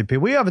Finals MVP.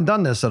 We haven't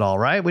done this at all,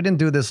 right? We didn't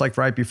do this like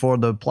right before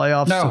the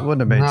playoffs. No. It wouldn't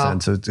have made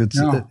sense.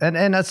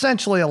 And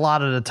essentially a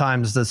lot of the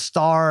times the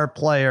star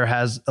player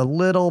has a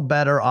little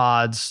better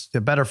odds,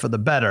 better for the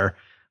better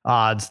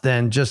odds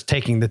than just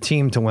taking the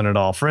team to win it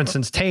all. For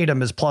instance,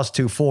 Tatum is plus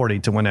 240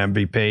 to win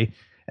MVP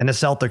and the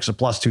Celtics are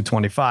plus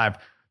 225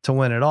 to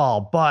win it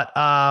all. But,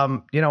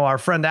 our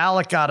friend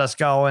Alec got us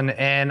going,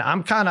 and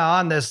I'm kind of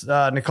on this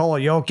Nikola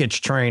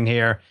Jokic train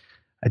here.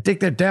 I think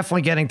they're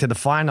definitely getting to the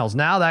finals.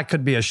 Now that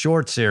could be a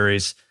short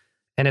series,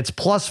 and it's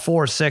plus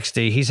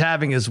 460. He's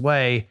having his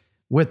way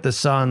with the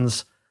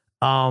Suns.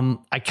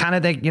 I kind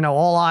of think,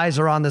 all eyes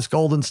are on this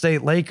Golden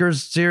State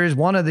Lakers series.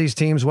 One of these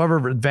teams,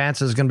 whoever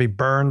advances, is going to be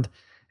burned,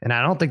 and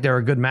I don't think they're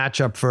a good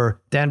matchup for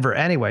Denver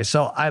anyway.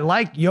 So I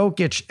like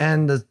Jokic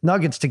and the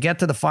Nuggets to get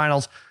to the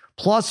finals.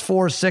 Plus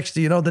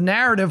 460. The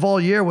narrative all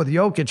year with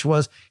Jokic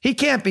was he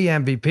can't be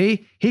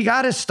MVP. He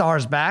got his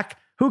stars back.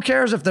 Who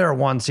cares if they're a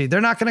 1 seed?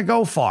 They're not going to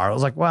go far. I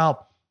was like,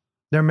 well,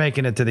 they're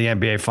making it to the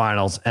NBA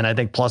Finals. And I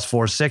think plus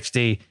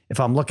 460, if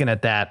I'm looking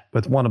at that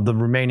with one of the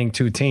remaining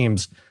 2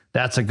 teams,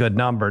 that's a good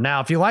number.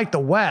 Now, if you like the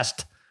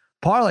West,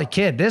 Parlay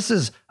Kid,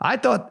 I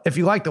thought if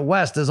you like the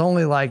West, there's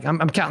only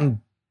I'm counting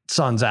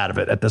Suns out of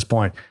it at this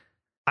point.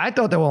 I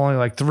thought there were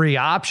only 3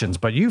 options,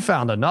 but you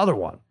found another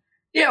one.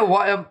 Yeah,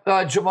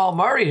 well, Jamal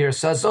Murray here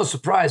says no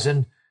surprise,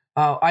 and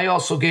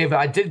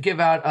I did give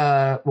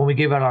out when we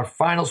gave out our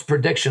finals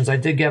predictions. I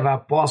did give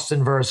out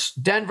Boston versus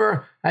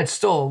Denver. That's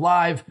still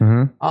alive.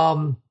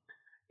 Mm-hmm.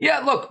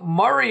 Look,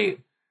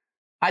 Murray.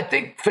 I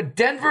think for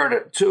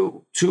Denver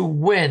to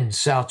win,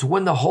 Sal, to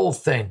win the whole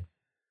thing,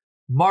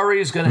 Murray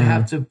is going to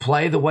have to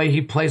play the way he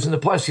plays in the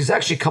playoffs. He's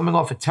actually coming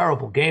off a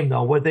terrible game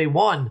though, where they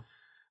won.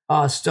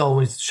 Still,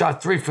 he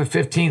shot 3 for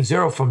 15,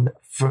 0 for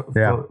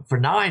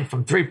 9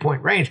 from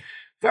 3-point range.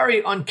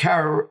 Very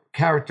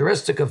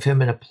uncharacteristic of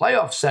him in a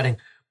playoff setting.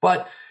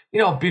 But,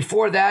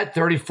 before that,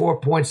 34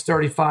 points,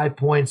 35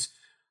 points.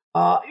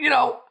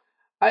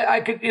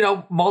 I could,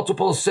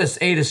 multiple assists,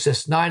 8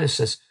 assists, 9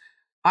 assists.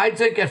 I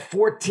think at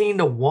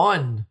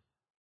 14-1,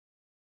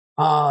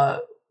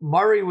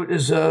 Murray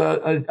is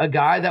a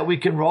guy that we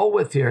can roll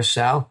with here,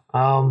 Sal.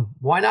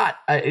 Why not?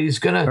 He's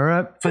going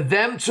to, for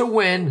them to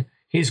win,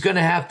 he's going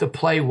to have to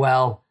play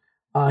well.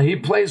 He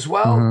plays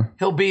well,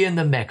 he'll be in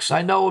the mix.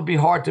 I know it would be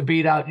hard to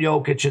beat out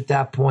Jokic at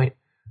that point,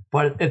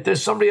 but if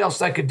there's somebody else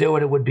that could do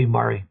it, it would be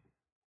Murray.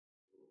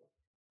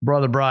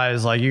 Brother Bry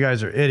is like, you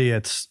guys are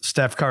idiots.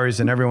 Steph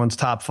Curry's in everyone's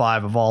top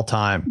 5 of all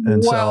time.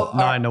 And so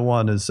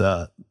 9-1 is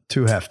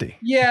too hefty.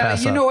 Yeah,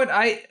 know what?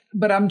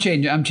 I'm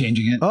changing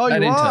it. Oh, I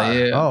didn't tell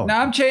you. Oh. No,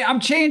 I'm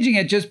changing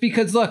it just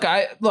because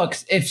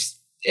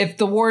if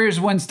the Warriors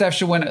win, Steph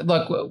should win.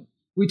 Look,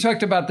 we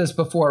talked about this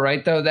before,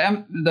 right? Though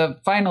the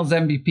finals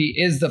MVP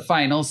is the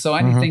finals, so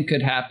anything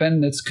could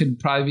happen. This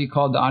could probably be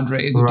called the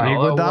Andre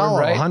Iguodala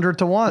award, right? 100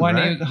 to 1,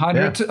 right?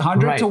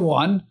 100 to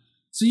 1.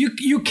 So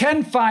you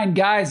can find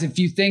guys if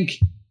you think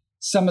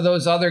some of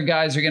those other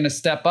guys are going to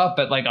step up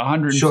at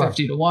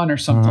 150 to 1 or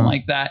something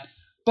like that.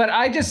 But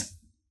I just,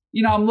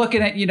 I'm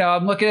looking at the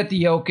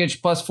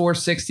Jokic plus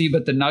 460,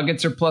 but the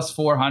Nuggets are plus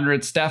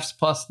 400. Steph's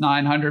plus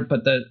 900,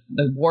 but the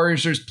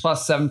Warriors are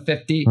plus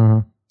 750.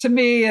 to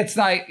me, it's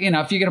like,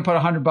 if you're going to put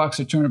 $100 or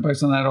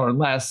 $200 on that or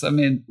less, I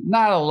mean,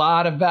 not a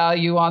lot of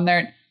value on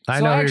there. I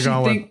know who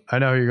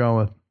you're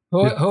going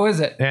with. Who is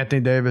it?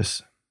 Anthony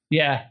Davis.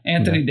 Yeah,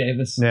 Anthony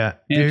Davis. Yeah.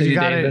 Anthony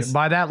Davis.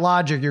 By that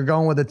logic, you're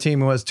going with a team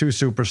who has two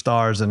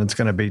superstars and it's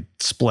going to be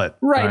split.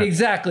 Right,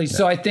 exactly. Yeah.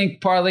 So I think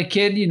Parlay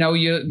Kid,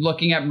 you're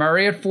looking at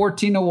Murray at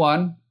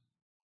 14-1.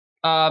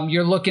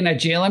 You're looking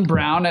at Jaylen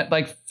Brown at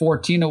like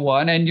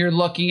 14-1, and you're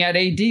looking at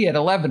AD at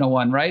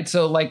 11-1, right?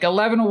 So like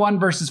 11-1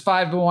 versus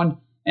 5-1.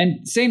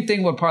 And same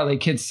thing what Parlay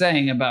Kid's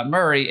saying about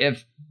Murray.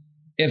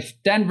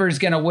 If Denver's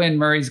going to win,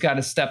 Murray's got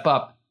to step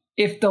up.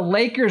 If the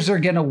Lakers are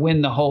going to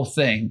win the whole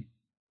thing,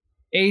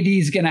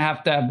 AD's going to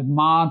have a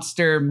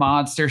monster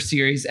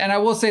series. And I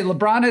will say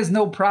LeBron has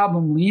no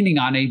problem leaning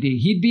on AD.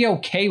 He'd be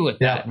okay with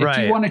that. Yeah, right.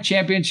 If he won a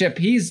championship,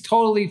 he's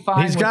totally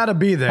fine. He's got to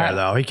be there,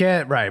 though. He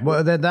can't, right.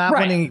 Well,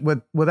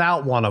 winning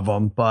without one of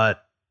them,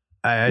 but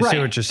I see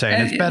what you're saying.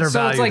 It's better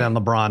value than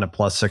LeBron at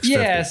plus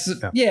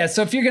 650. Yeah.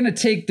 So if you're going to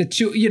take the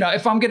two,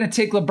 if I'm going to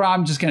take LeBron,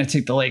 I'm just going to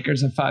take the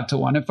Lakers at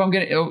 5-1. If I'm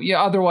going to,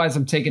 otherwise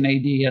I'm taking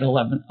AD at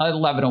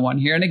 11-1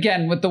 here. And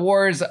again, with the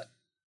Warriors,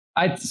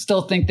 I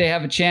still think they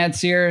have a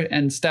chance here,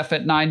 and Steph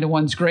at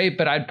 9-1 is great,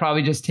 but I'd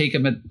probably just take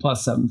him at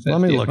plus 750.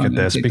 Let me look at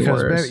this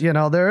because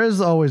there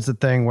is always the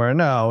thing where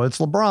it's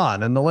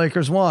LeBron and the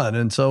Lakers won,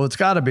 and so it's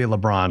got to be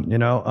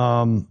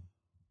LeBron.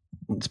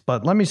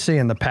 But let me see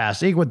in the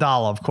past.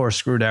 Iguodala, of course,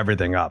 screwed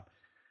everything up.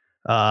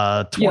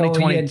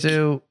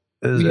 2022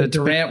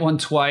 Durant won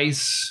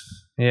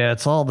twice. Yeah,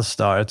 it's all the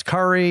stars. It's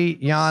Curry,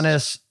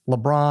 Giannis,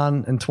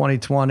 LeBron in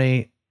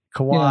 2020,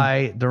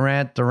 Kawhi,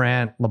 Durant,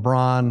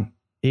 LeBron,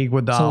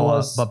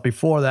 Iguodala, but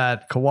before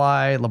that,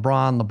 Kawhi,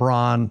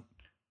 LeBron,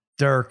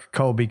 Dirk,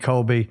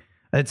 Kobe.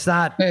 It's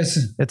not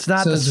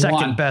the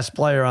second best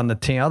player on the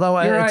team, although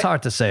it's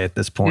hard to say at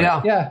this point.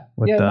 I don't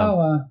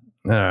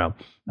know.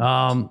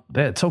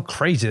 It's so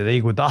crazy that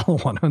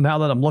Iguodala won. Now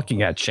that I'm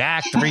looking at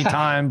Shaq 3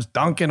 times,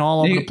 dunking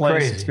all over the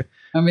place. Crazy.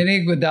 I mean,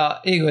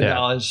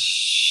 Iguodala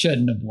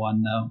shouldn't have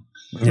won though.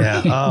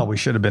 Yeah. Oh, we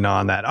should have been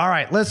on that. All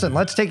right. Listen,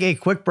 let's take a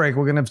quick break.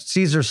 We're going to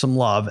Caesar some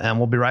love, and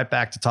we'll be right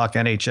back to talk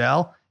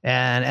NHL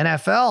and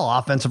NFL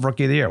Offensive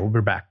Rookie of the Year. We'll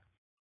be back.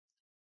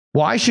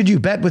 Why should you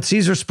bet with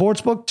Caesars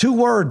Sportsbook? 2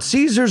 words,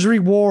 Caesars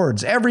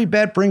Rewards. Every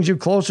bet brings you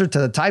closer to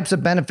the types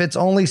of benefits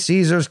only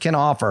Caesars can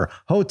offer.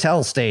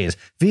 Hotel stays,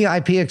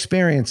 VIP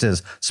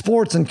experiences,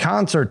 sports and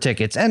concert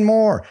tickets, and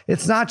more.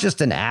 It's not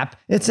just an app,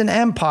 it's an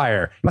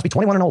empire. You must be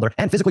 21 and older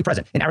and physically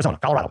present in Arizona,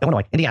 Colorado,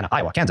 Illinois, Indiana,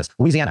 Iowa, Kansas,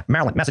 Louisiana,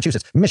 Maryland,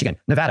 Massachusetts, Michigan,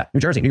 Nevada, New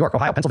Jersey, New York,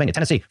 Ohio, Pennsylvania,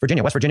 Tennessee,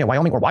 Virginia, West Virginia,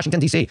 Wyoming, or Washington,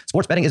 D.C.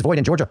 Sports betting is void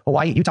in Georgia,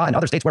 Hawaii, Utah, and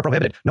other states where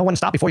prohibited. No one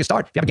stop before you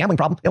start. If you have a gambling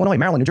problem, Illinois,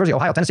 Maryland, New Jersey,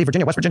 Ohio, Tennessee,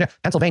 Virginia, West Virginia,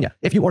 Pennsylvania.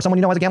 If you or someone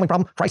you know has a gambling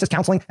problem, crisis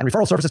counseling and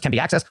referral services can be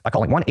accessed by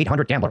calling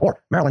 1-800-GAMBLER,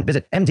 or Maryland,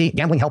 visit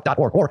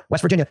mdgamblinghelp.org, or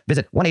West Virginia,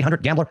 visit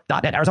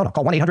 1-800-GAMBLER.net. Arizona,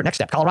 call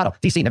 1-800-NEXT-STEP. Colorado,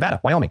 D.C.,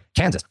 Nevada, Wyoming,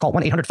 Kansas, call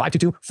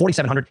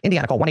 1-800-522-4700.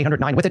 Indiana, call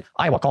 1-800-9-WITH-IT.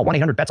 Iowa, call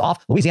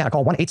 1-800-BETS-OFF. Louisiana,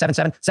 call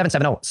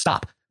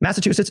 1-877-770-STOP.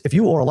 Massachusetts, if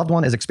you or a loved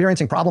one is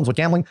experiencing problems with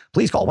gambling,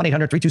 please call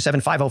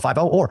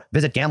 1-800-327-5050 or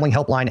visit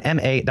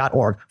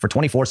gamblinghelplinema.org for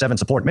 24/7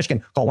 support.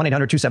 Michigan, call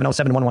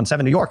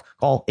 1-800-270-7117. New York,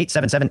 call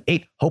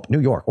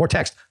 877-8-HOPE-NEW YORK or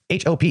text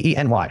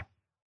HOPENY.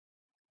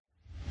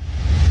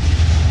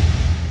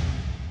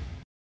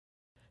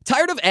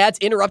 Tired of ads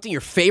interrupting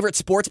your favorite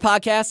sports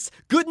podcasts?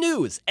 Good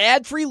news!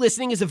 Ad-free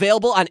listening is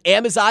available on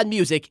Amazon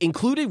Music,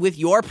 included with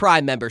your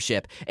Prime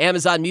membership.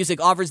 Amazon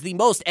Music offers the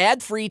most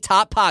ad-free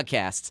top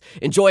podcasts.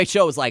 Enjoy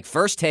shows like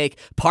First Take,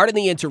 Pardon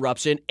the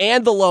Interruption,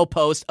 and The Low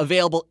Post,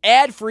 available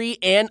ad-free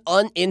and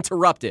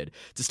uninterrupted.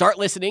 To start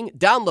listening,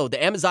 download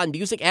the Amazon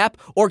Music app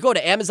or go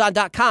to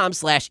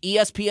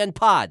amazon.com/ESPN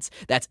Pods.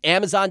 That's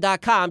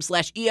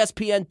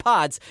amazon.com/ESPN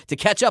Pods to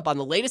catch up on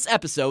the latest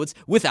episodes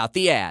without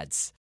the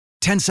ads.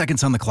 10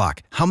 seconds on the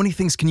clock. How many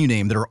things can you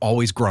name that are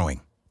always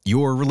growing?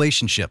 Your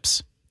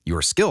relationships,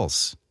 your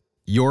skills,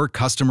 your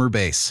customer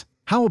base.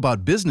 How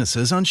about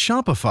businesses on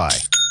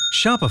Shopify?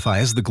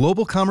 Shopify is the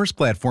global commerce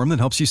platform that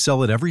helps you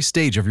sell at every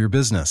stage of your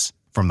business.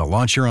 From the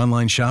launch your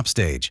online shop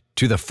stage,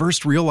 to the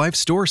first real-life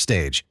store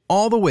stage,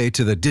 all the way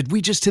to the did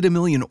we just hit 1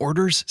 million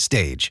orders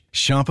stage.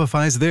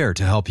 Shopify's there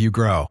to help you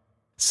grow.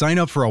 Sign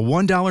up for a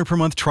 $1 per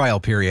month trial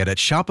period at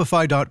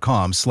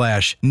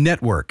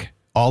shopify.com/network,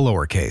 all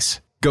lowercase.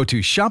 Go to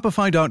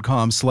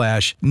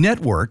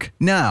shopify.com/network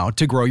now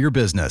to grow your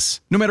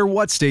business, no matter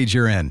what stage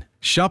you're in.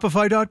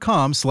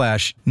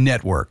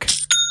 Shopify.com/network.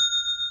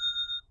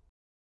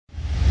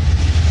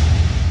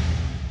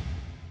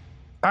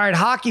 All right,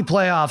 hockey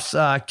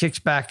playoffs kicks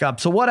back up.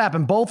 So what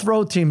happened? Both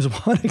road teams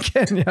won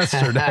again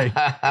yesterday.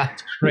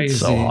 Crazy. It's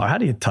so hard. How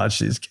do you touch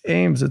these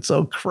games? It's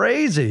so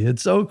crazy.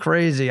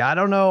 I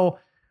don't know.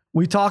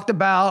 We talked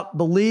about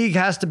the league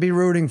has to be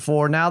rooting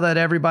for now that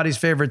everybody's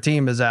favorite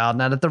team is out,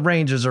 now that the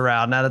Rangers are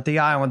out, now that the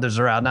Islanders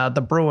are out, now that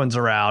the Bruins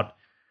are out.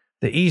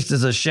 The East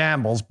is a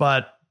shambles,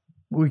 but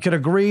we could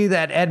agree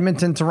that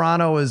Edmonton,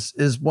 Toronto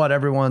is what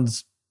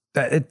everyone's.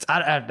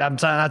 I'm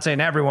not saying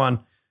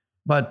everyone,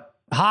 but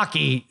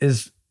hockey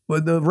is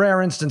the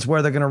rare instance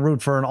where they're going to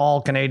root for an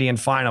all-Canadian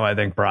final, I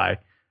think, Bri.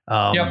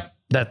 Yep.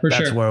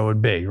 That's where it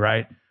would be,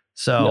 right?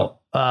 So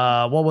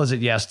what was it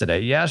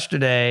yesterday?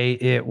 Yesterday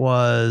it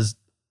was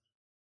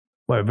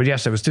but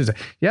yesterday was Tuesday.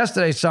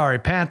 Yesterday,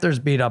 Panthers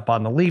beat up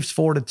on the Leafs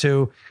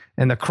 4-2,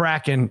 and the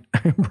Kraken,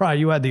 Brian,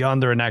 you had the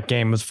under in that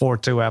game, was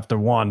 4-2 after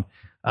one.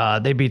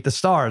 They beat the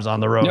Stars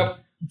on the road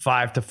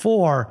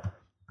 5-4.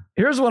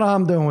 Here's what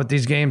I'm doing with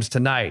these games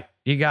tonight.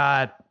 You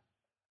got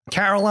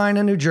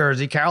Carolina, New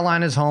Jersey.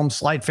 Carolina's home,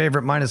 slight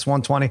favorite,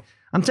 -120.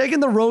 I'm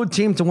taking the road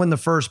team to win the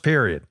first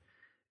period,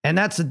 and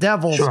that's the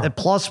Devils at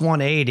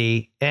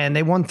 +180, and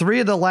they won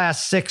 3 of the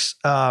last 6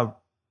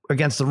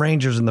 against the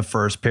Rangers in the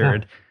first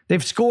period. Yeah.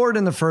 They've scored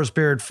in the first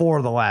period 4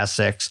 of the last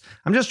 6.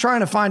 I'm just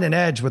trying to find an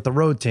edge with the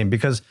road team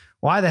because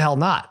why the hell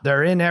not?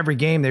 They're in every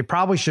game. They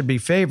probably should be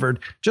favored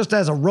just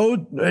as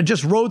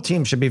road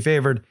teams should be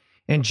favored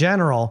in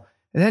general.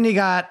 And then you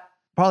got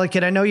Parlay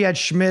Kid. I know you had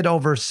Schmidt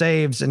over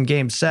saves in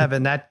game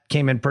 7. That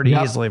came in pretty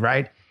easily,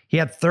 right? He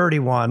had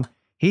 31.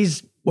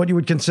 He's what you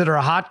would consider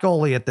a hot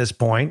goalie at this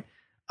point.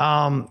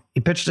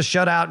 He pitched a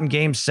shutout in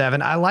game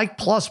 7. I like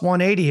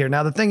 +180 here.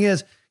 Now, the thing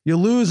is, you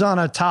lose on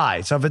a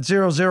tie. So if it's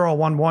 0-0 or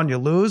 1-1, you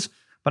lose.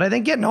 But I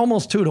think getting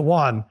almost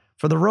 2-1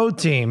 for the road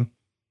team,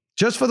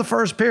 just for the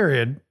first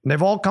period, and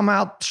they've all come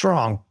out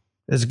strong,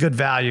 is good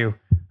value.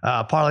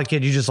 Parlay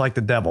Kid, you just like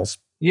the Devils.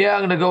 Yeah, I'm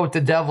going to go with the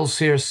Devils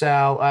here,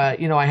 Sal.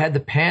 I had the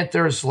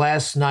Panthers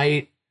last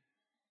night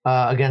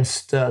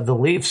against the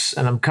Leafs,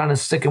 and I'm kind of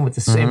sticking with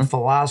the same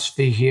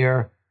philosophy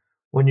here.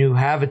 When you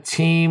have a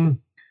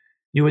team,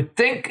 you would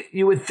think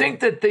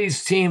that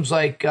these teams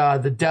like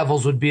the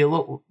Devils would be a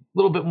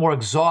little bit more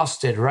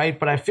exhausted, right?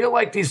 But I feel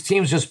like these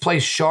teams just play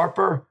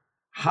sharper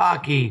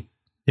hockey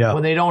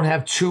when they don't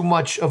have too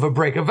much of a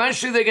break.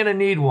 Eventually, they're going to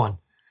need one.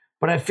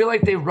 But I feel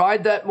like they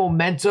ride that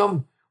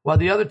momentum while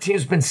the other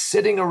team's been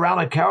sitting around.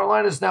 Like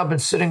Carolina's now been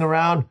sitting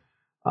around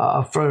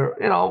for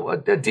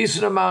a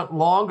decent amount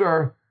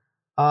longer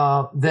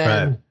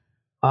than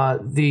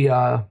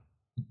the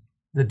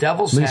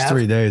Devils have. At least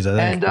 3 days, I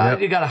think. And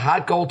you got a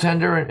hot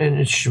goaltender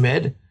in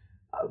Schmid.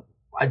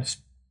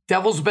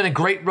 Devils have been a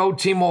great road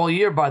team all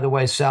year, by the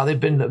way, Sal. They've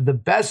been the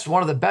best,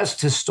 one of the best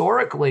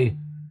historically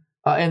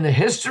in the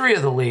history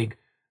of the league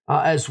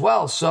as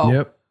well.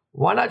 So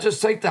why not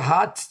just take the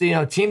hot,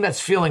 team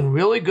that's feeling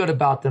really good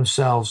about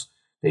themselves?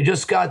 They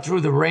just got through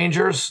the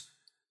Rangers,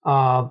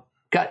 got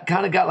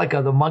like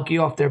the monkey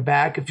off their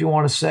back, if you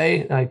want to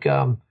say.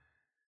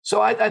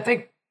 So I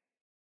think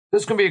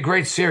this is going to be a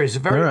great series, a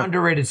very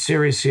underrated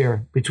series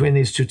here between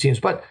these two teams.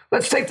 But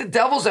let's take the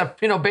Devils at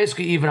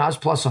basically even odds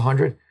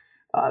 +100.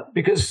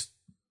 Because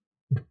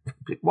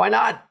why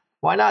not?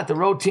 Why not? The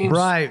road teams.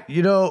 Right.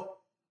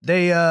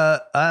 They, I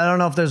don't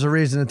know if there's a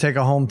reason to take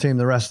a home team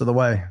the rest of the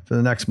way for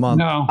the next month.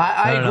 No,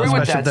 I agree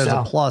with that. If there's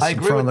a plus in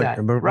front of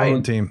the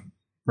road team,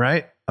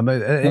 right? I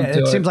mean,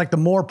 it seems like the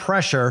more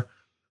pressure.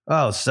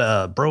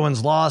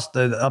 Bruins lost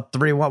up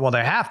 3-1. Well,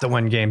 they have to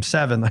win game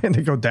 7.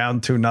 They go down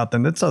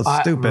 2-0. It's so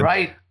stupid.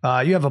 Right.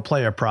 You have a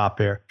player prop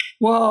here.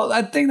 Well,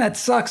 I think that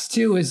sucks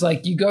too. Is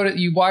like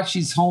you watch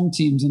these home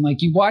teams and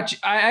like you watch.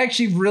 I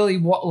actually really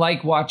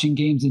like watching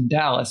games in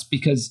Dallas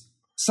because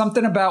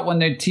something about when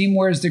their team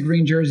wears the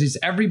green jerseys,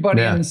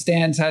 everybody in the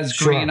stands has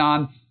green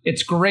on.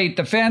 It's great.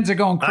 The fans are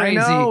going crazy.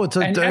 I know.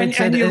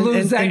 And you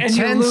lose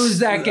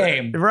that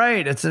game.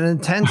 Right. It's an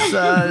intense,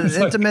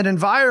 intimate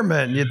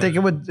environment. You think it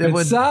would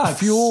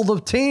fuel the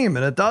team,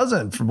 and it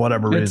doesn't for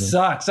whatever reason. It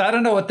sucks. I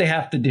don't know what they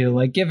have to do.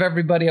 Like give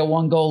everybody a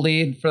 1-goal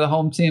lead for the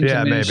home team.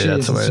 Yeah, maybe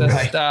that's the way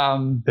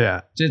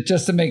it is.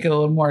 Just to make it a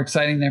little more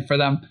exciting there for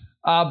them.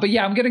 But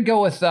yeah, I'm going to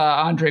go with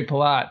Andre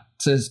Palat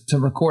to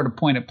record a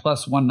point at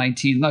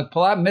 +119. Look,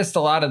 Palat missed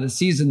a lot of the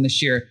season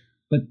this year.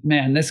 But,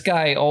 man, this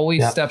guy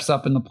always steps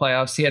up in the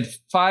playoffs. He had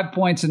 5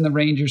 points in the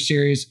Rangers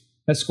series,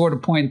 has scored a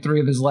point in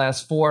 3 of his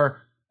last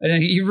 4.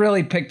 And he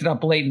really picked it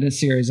up late in the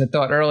series. I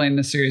thought early in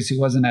the series he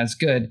wasn't as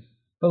good.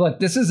 But, look,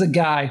 this is a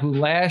guy who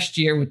last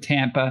year with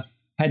Tampa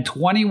had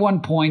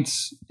 21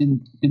 points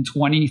in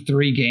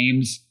 23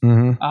 games.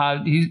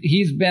 Mm-hmm.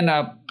 He's been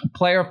a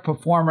player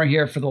performer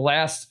here for the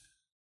last,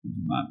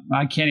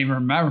 I can't even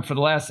remember, for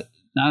the last,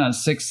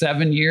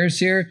 6-7 years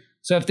here.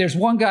 So if there's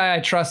one guy I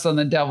trust on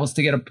the Devils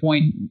to get a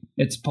point,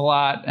 it's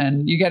Palat,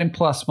 and you're getting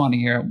plus money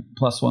here at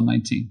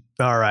 +119.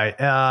 All right.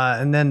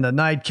 And then the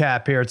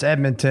nightcap here, it's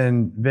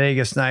Edmonton,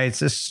 Vegas Knights.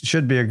 This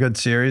should be a good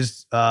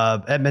series.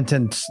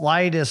 Edmonton,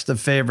 slightest of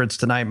favorites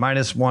tonight,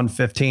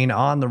 -115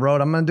 on the road.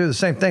 I'm going to do the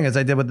same thing as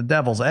I did with the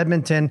Devils.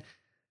 Edmonton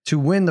to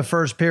win the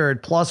first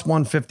period,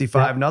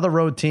 +155. Yep. Another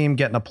road team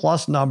getting a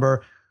plus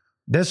number.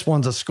 This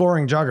one's a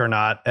scoring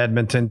juggernaut,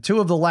 Edmonton. 2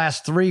 of the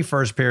last 3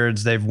 first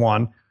periods they've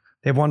won.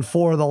 They've won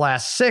 4 of the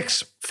last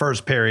 6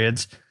 first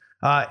periods.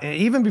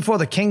 Even before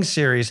the Kings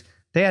series,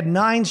 they had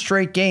 9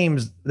 straight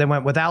games that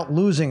went without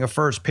losing a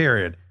first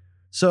period.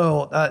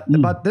 So,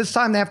 but this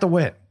time they have to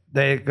win.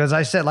 Because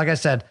like I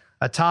said,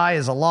 a tie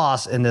is a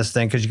loss in this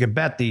thing because you could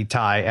bet the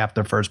tie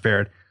after first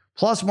period.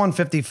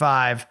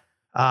 +155,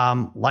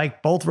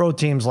 like both road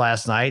teams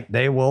last night,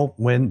 they will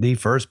win the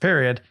first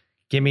period.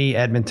 Give me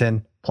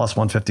Edmonton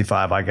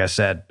 +155, like I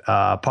said.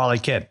 Parlay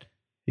Kid,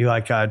 You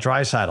like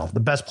Draisaitl, the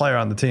best player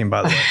on the team,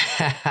 by the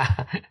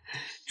way.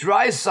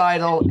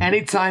 Draisaitl,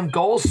 anytime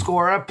goal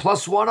scorer,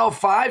 plus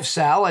 105,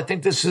 Sal. I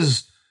think this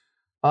is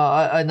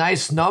a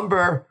nice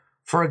number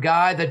for a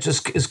guy that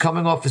just is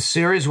coming off a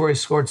series where he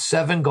scored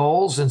 7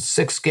 goals in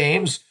 6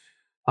 games,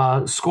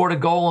 scored a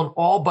goal in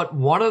all but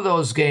one of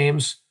those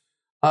games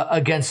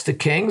against the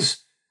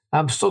Kings.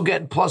 I'm still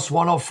getting plus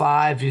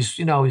 105. He's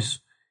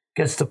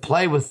gets to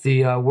play with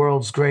the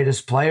world's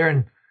greatest player,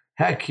 and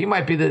heck, he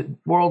might be the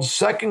world's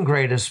second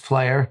greatest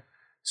player.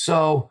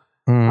 So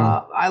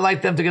I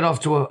like them to get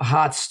off to a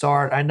hot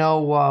start. I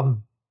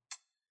know,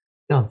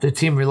 the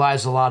team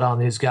relies a lot on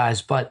these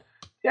guys, but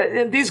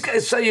and these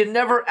guys, so you're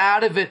never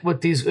out of it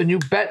with these. And you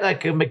bet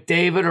like a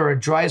McDavid or a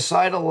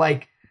Draisaitl,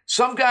 like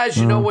some guys,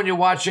 when you're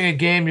watching a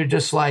game, you're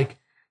just like,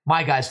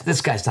 my guys,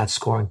 this guy's not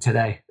scoring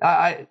today.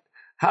 Why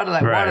did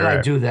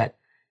I do that?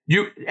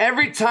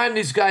 Every time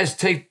these guys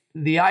take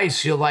the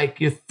ice,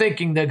 you're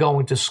thinking they're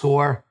going to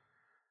score.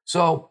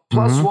 So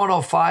plus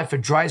 105 for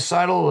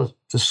Draisaitl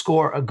to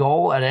score a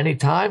goal at any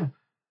time.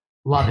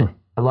 Love it.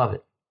 I love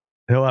it.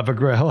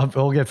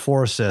 He'll get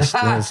 4 assists.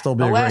 And it'll still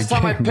be the a great last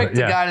time game, I picked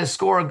a guy to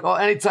score a goal,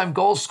 anytime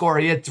goal scorer,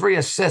 he had 3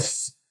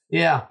 assists.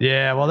 Yeah.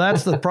 Yeah. Well,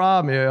 that's the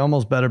problem. You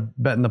almost better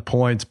betting the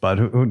points, but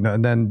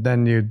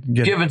then you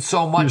get given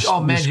so much. Oh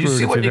man, you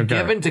see what you're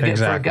given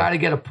for a guy to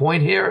get a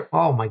point here?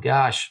 Oh my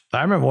gosh.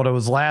 I remember what it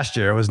was last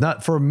year. It was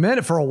not for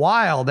a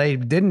while. They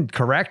didn't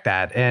correct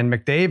that. And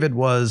McDavid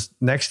was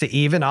next to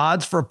even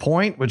odds for a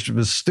point, which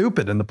was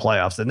stupid in the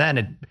playoffs. And then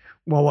it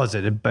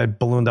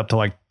ballooned up to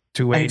like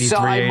 280. So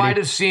I might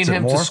have seen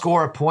him to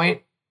score a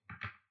point.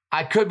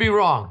 I could be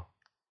wrong.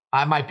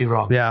 I might be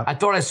wrong. Yeah. I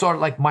thought I saw it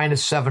like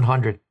minus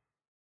 700.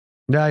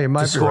 Yeah, you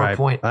might be right. A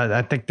point.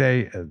 I think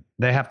they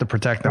have to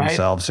protect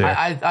themselves here.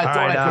 I thought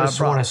I could have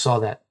sworn I saw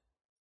that.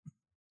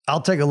 I'll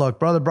take a look.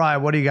 Brother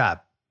Brian, what do you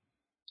got?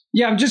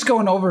 Yeah, I'm just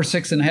going over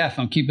 6.5.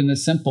 I'm keeping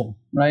this simple,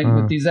 right?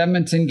 With these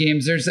Edmonton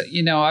games, there's,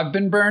 I've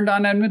been burned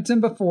on Edmonton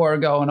before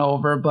going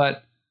over,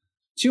 but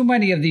too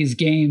many of these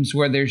games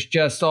where there's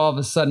just all of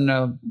a sudden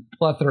a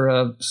plethora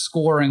of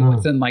scoring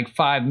within like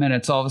 5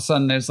 minutes. All of a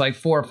sudden there's like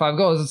 4 or 5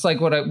 goals. It's like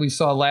what we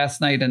saw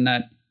last night in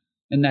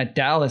that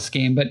Dallas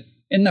game. But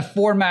in the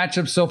 4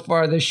 matchups so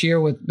far this year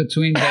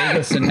between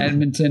Vegas and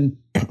Edmonton,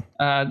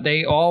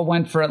 they all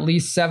went for at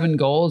least 7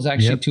 goals.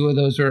 Actually, 2 of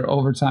those were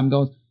overtime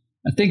goals.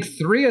 I think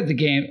 3 of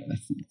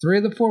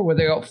the 4 were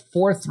they all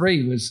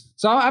 4-3 was.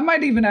 So I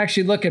might even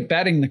actually look at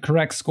betting the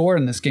correct score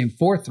in this game,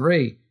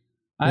 4-3.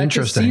 It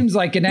just seems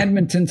like an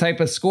Edmonton type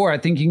of score. I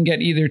think you can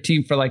get either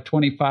team for like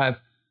 25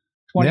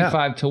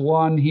 to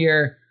 1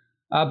 here.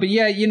 But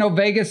yeah,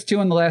 Vegas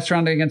too in the last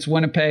round against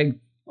Winnipeg.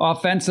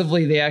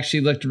 Offensively, they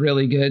actually looked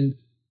really good.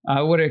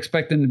 I would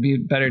expect them to be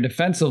better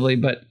defensively,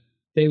 but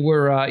they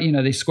were,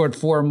 they scored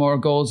 4 more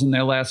goals in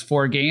their last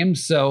 4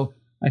 games. So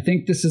I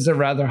think this is a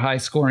rather high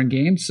scoring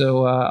game.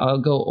 So I'll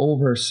go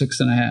over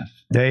 6.5.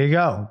 There you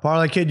go.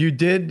 Parlay Kid, you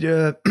did,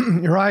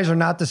 your eyes are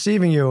not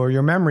deceiving you, or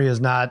your memory is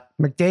not.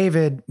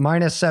 McDavid,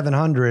 minus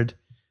 700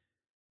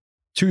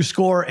 to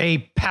score a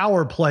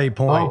power play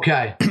point.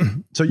 Okay.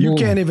 So you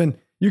can't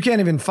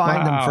even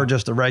find him for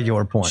just a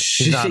regular point.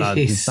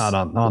 He's not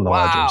on the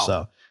ledger.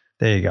 So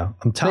there you go.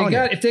 I'm telling you.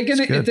 If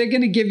they're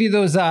gonna give you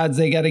those odds,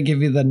 they got to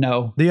give you the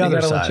no. The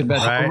other side, They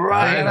got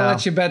to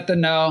let you bet the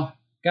no.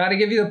 Got to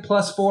give you the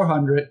plus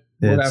 400,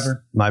 whatever.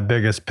 It's my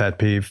biggest pet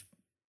peeve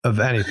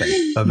of anything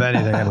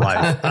in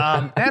life.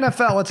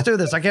 NFL, let's do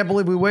this. I can't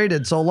believe we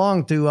waited so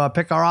long to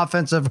pick our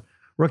offensive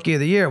rookie of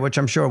the year, which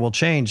I'm sure will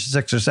change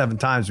 6 or 7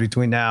 times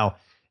between now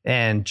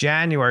and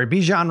January.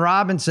 Bijan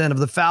Robinson of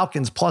the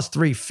Falcons, plus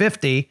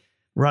 350.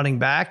 Running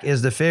back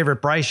is the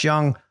favorite. Bryce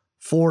Young,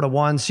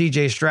 4-1.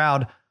 CJ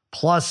Stroud,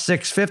 plus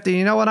 650.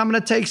 You know what? I'm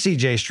going to take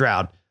CJ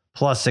Stroud,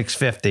 plus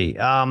 650.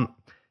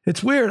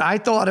 It's weird. I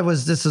thought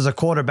this is a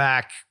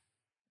quarterback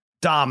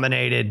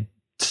dominated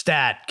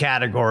stat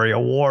category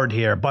award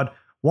here, but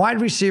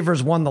wide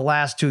receivers won the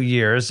last 2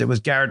 years. It was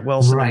Garrett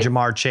Wilson and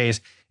Jamar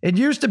Chase. It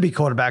used to be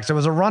quarterbacks. There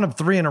was a run of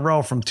 3 in a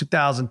row from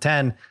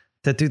 2010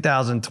 to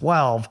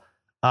 2012.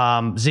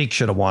 Zeke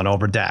should have won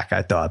over Dak,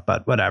 I thought,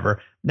 but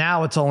whatever.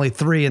 Now it's only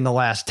 3 in the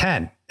last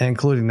 10,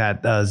 including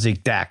that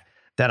Zeke Dak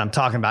that I'm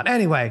talking about.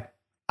 Anyway,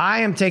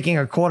 I am taking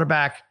a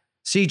quarterback,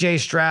 CJ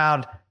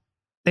Stroud.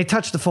 They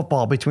touch the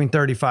football between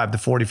 35 to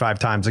 45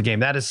 times a game.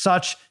 That is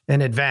such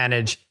an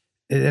advantage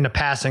in a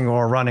passing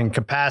or running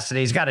capacity.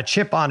 He's got a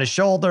chip on his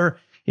shoulder.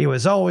 He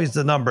was always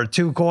the number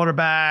 2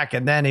 quarterback,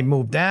 and then he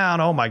moved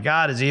down. Oh my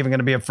God, is he even going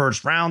to be a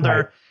first rounder?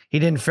 Right. He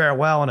didn't fare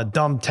well in a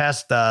dumb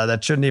test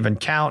that shouldn't even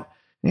count.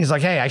 And he's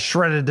like, hey, I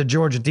shredded the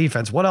Georgia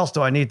defense. What else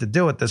do I need to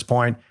do at this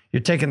point?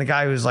 You're taking the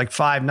guy who's like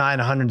 5'9",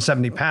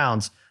 170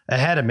 pounds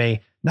ahead of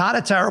me. Not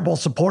a terrible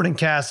supporting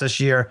cast this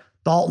year.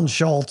 Dalton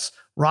Schultz,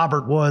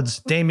 Robert Woods,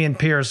 Damian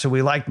Pierce, who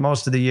we liked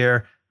most of the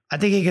year. I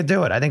think he could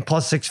do it. I think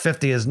plus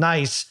 650 is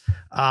nice.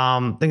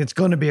 I think it's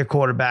going to be a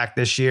quarterback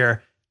this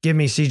year. Give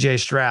me CJ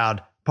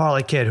Stroud.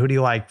 Parlay Kid, who do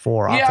you like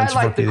for offensive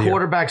I like rookie the of the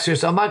quarterback.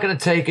 Seriously, I'm not going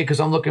to take it because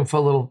I'm looking for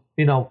a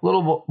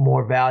little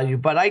more value.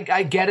 But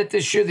I get it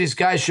this year. These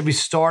guys should be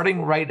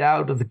starting right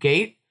out of the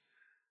gate.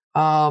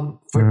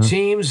 for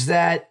teams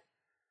that,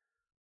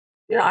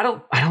 I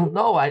don't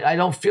know. I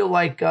don't feel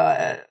like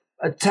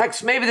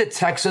maybe the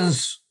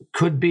Texans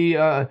could be,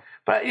 but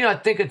I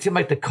think a team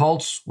like the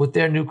Colts with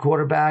their new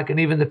quarterback and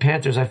even the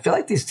Panthers, I feel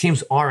like these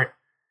teams aren't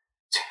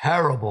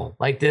terrible.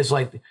 Like there's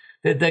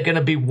they're going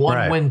to be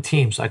one-win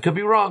teams. I could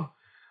be wrong,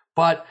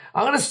 but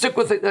I'm going to stick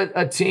with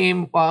a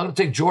team. I'm going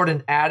to take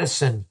Jordan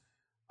Addison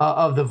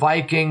of the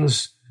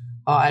Vikings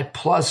at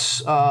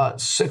plus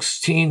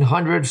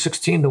 1,600,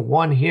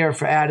 16-1 here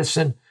for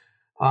Addison.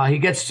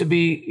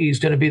 He's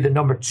going to be the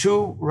number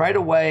 2 right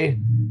away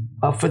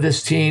for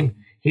this team.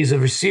 He's a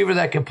receiver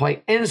that can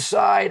play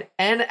inside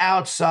and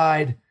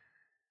outside.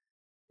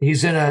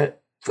 He's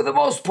for the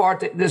most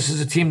part, this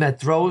is a team that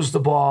throws the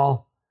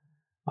ball.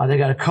 They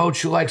got a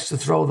coach who likes to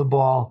throw the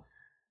ball.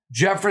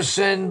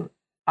 Jefferson,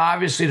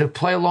 obviously, to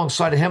play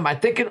alongside of him, I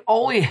think can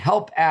only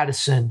help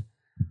Addison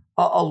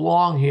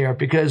along here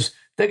because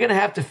they're going to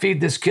have to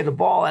feed this kid a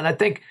ball. And I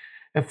think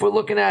if we're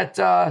looking at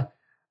a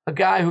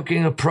guy who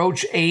can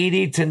approach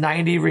 80 to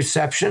 90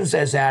 receptions,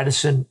 as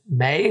Addison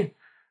may,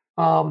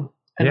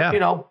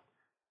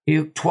 he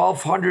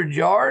 1,200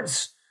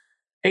 yards,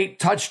 8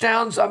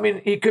 touchdowns. I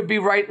mean, he could be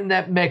right in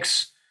that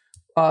mix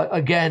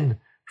again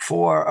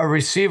for a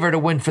receiver to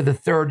win for the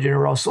 3rd year in a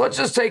row. So let's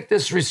just take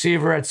this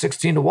receiver at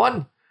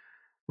 16-1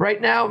 right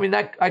now. I mean,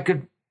 that I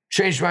could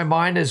change my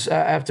mind as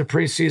after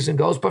preseason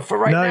goes, but for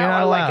right now,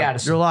 I like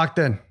Addison. You're locked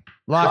in.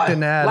 Locked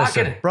in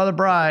Addison. Brother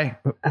Bry,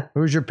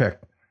 who's your pick?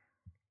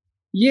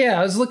 Yeah,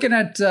 I was looking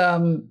at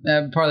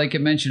probably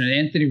could mention it,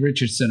 Anthony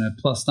Richardson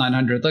at plus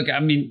 900. Look,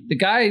 I mean, the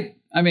guy,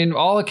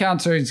 all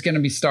accounts are he's going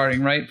to be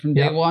starting right from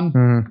day one.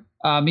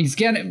 Mm-hmm. He's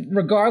getting,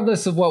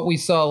 regardless of what we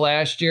saw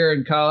last year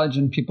in college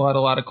and people had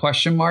a lot of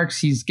question marks,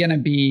 he's going to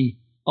be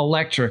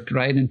electric,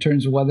 right? In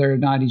terms of whether or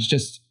not he's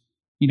just,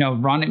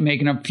 running,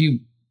 making a few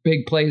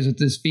big plays with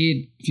his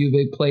feet, a few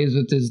big plays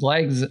with his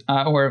legs,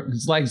 or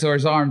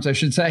his arms, I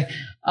should say.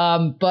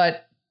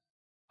 But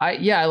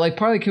like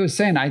Parlay Kid was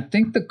saying, I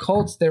think the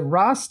Colts, their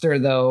roster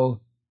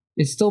though,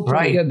 is still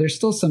pretty good. There's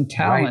still some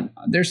talent.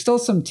 Right. There's still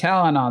some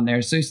talent on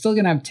there. So he's still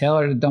going to have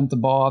Taylor to dump the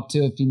ball up to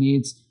if he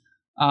needs.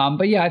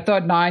 But yeah, I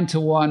thought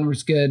 9-1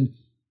 was good.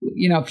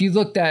 If you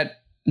looked at,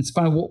 it's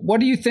funny.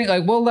 What do you think?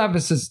 Like Will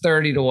Levis is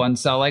 30-1.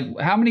 So like,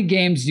 how many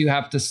games do you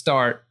have to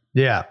start?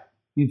 Yeah.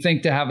 You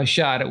think to have a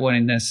shot at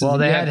winning this? Well,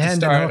 they had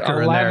Hendon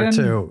Hooker 11? In there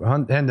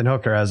too. Hendon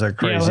Hooker has a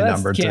crazy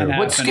number too.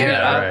 What's scary?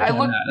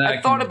 I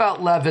thought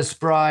about Levis,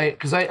 Bry,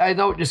 because I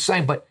know what you're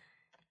saying, but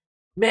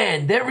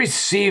man, their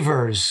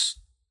receivers.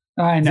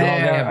 I know.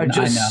 Are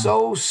just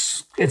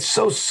it's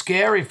so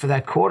scary for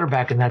that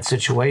quarterback in that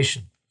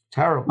situation.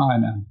 Terrible. I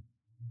know.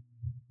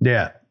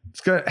 Yeah.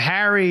 It's good.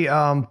 Harry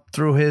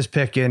threw his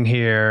pick in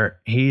here.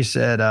 He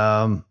said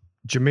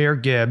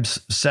Jahmyr Gibbs,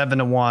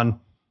 7-1.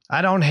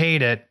 I don't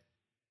hate it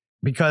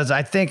because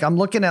I think I'm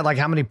looking at like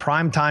how many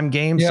primetime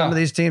games some of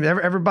these teams,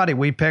 everybody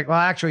we pick. Well,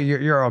 actually,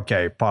 you're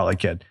okay, Parlay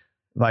Kid.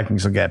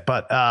 Vikings will get.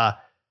 But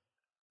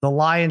the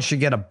Lions should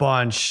get a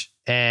bunch.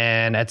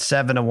 And at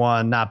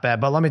 7-1, not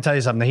bad. But let me tell you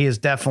something. He is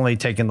definitely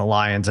taking the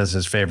Lions as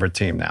his favorite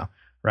team now.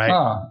 Right?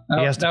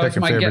 He has to pick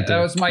a favorite team.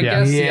 That was my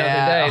guess the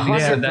other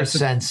day.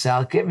 100%,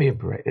 Sal. Give me a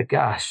break.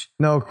 Gosh.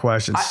 No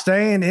question.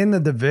 Staying in the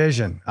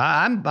division.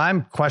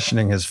 I'm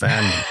questioning his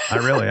fandom. I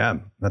really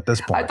am at this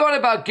point. I thought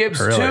about Gibbs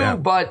too,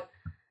 but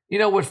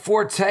with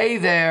Forte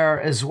there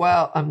as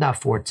well. I'm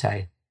not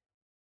Forte.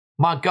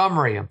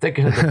 Montgomery. I'm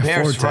thinking of the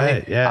Bears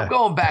running. Yeah. I'm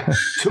going back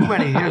too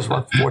many years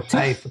with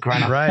Forte for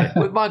crying out. Right.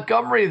 With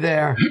Montgomery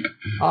there,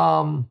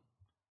 I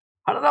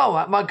don't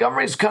know.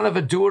 Montgomery's kind of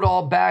a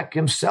do-it-all back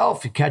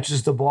himself. He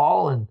catches the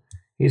ball, and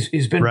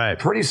he's been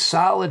pretty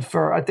solid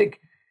for, I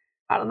think,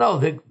 I don't know.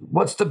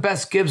 What's the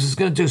best Gibbs is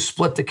going to do?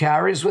 Split the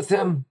carries with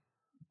him?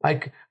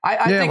 Like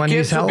I think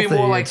Gibbs will be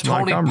more like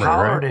Tony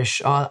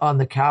Pollard-ish on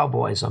the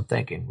Cowboys, I'm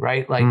thinking,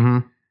 right? Like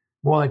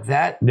more like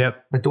that.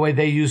 Yep. Like the way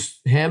they use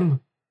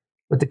him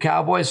with the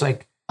Cowboys,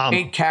 like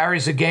 8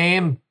 carries a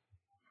game,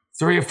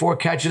 3 or 4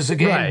 catches a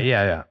game. Right,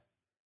 yeah.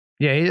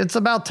 Yeah, it's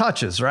about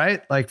touches,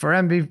 right? Like for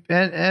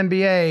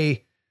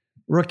NBA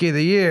Rookie of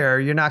the Year,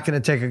 you're not going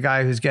to take a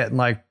guy who's getting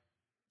like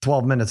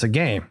 12 minutes a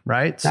game,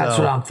 right? That's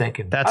what I'm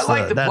thinking. I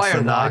like the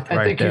player, though.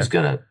 I think he's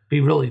going to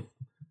be really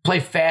play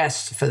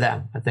fast for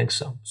them. I think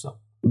so.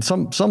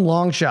 Some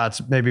long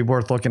shots may be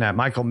worth looking at.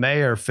 Michael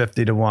Mayer,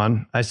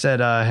 50-1. I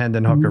said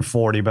Hendon Hooker,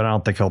 40, but I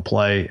don't think he'll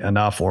play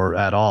enough or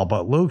at all.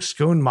 But Luke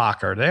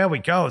Schoonmaker, there we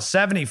go,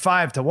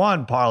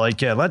 75-1, Parlay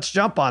Kid. Let's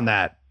jump on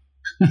that.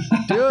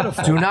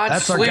 Beautiful. Do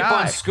not sleep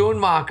on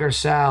Schoonmaker,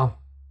 Sal.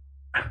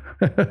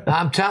 I'm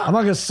not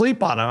going to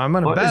sleep on him. I'm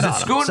going to bet on him.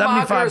 Is it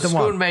Schoonmaker or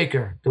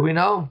Schoonmaker? Do we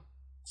know?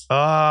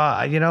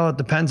 It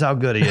depends how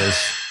good he is.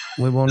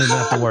 We won't even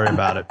have to worry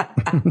about it.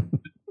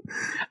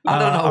 I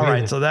don't know. All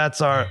right, so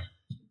that's our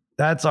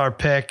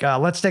pick.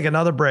 Let's take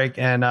another break,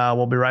 and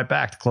we'll be right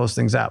back to close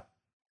things out.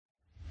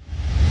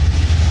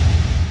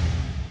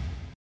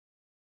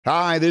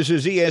 Hi, this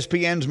is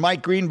ESPN's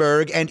Mike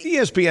Greenberg, and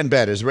ESPN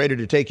Bet is ready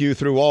to take you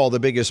through all the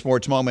biggest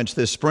sports moments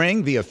this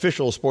spring. The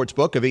official sports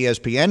book of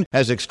ESPN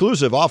has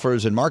exclusive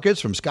offers and markets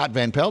from Scott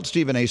Van Pelt,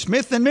 Stephen A.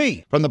 Smith, and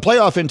me. From the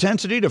playoff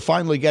intensity to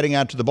finally getting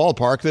out to the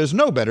ballpark, there's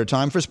no better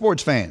time for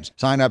sports fans.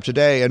 Sign up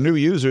today, and new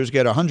users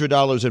get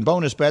 $100 in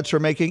bonus bets for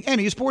making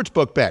any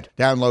sportsbook bet.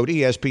 Download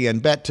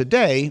ESPN Bet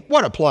today.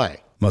 What a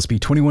play. Must be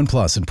 21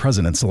 plus and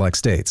present in select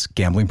states.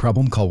 Gambling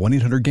problem? Call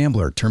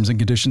 1-800-GAMBLER. Terms and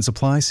conditions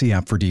apply. See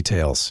app for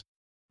details.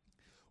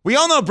 We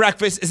all know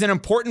breakfast is an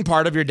important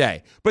part of your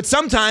day, but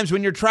sometimes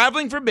when you're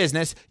traveling for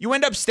business, you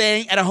end up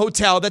staying at a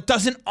hotel that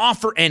doesn't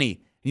offer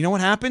any. You know what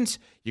happens?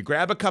 You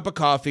grab a cup of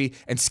coffee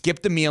and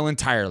skip the meal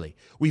entirely.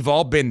 We've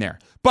all been there.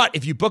 But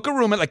if you book a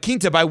room at La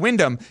Quinta by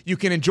Wyndham, you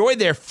can enjoy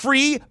their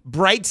free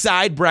Bright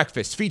Side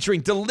breakfast featuring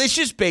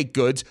delicious baked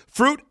goods,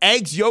 fruit,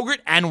 eggs,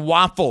 yogurt, and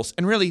waffles.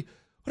 And really,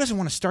 who doesn't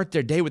want to start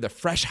their day with a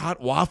fresh, hot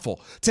waffle?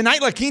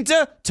 Tonight, La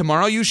Quinta,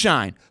 tomorrow you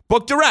shine.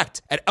 Book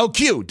direct at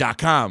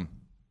lq.com.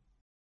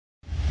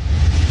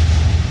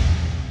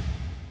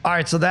 All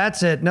right, so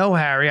that's it. No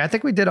Harry. I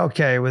think we did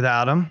okay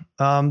without him.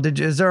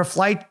 Is there a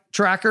flight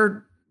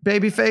tracker,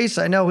 Babyface?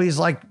 I know he's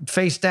like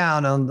face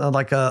down on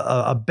like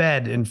a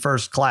bed in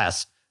first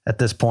class at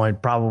this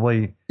point,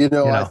 probably.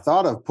 I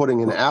thought of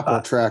putting an Apple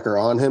tracker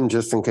on him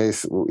just in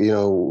case,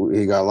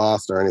 he got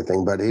lost or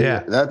anything, but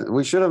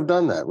we should have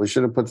done that. We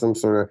should have put some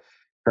sort of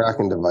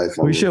tracking device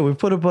on him. We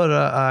put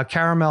a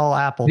caramel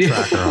Apple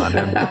tracker on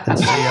him and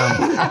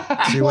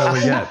see where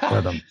we get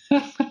with him.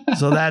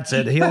 So that's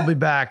it. He'll be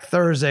back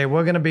Thursday.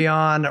 We're going to be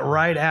on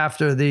right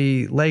after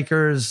the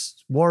Lakers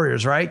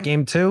Warriors, right?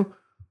 Game 2. We're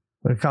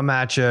going to come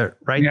at you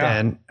right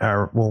then.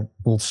 Or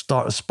we'll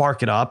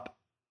spark it up.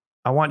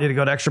 I want you to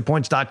go to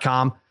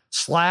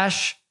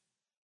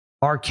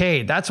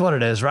extrapoints.com/arcade. That's what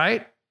it is,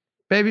 right?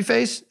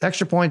 Babyface?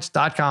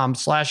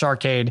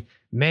 extrapoints.com/arcade.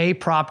 May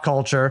prop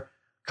culture.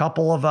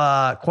 Couple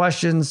of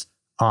questions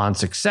on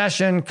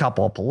Succession,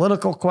 couple of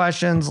political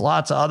questions,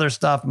 lots of other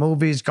stuff,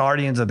 movies,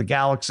 Guardians of the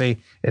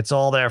Galaxy. It's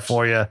all there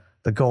for you.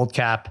 The gold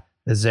cap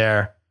is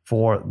there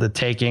for the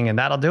taking, and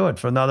that'll do it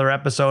for another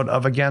episode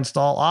of Against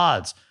All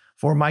Odds.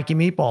 For Mikey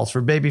Meatballs,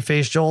 for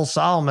Babyface Joel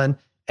Solomon,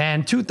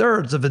 and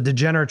 2/3 of the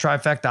degenerate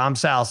trifecta, I'm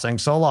Sal saying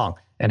so long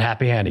and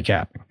happy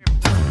handicapping.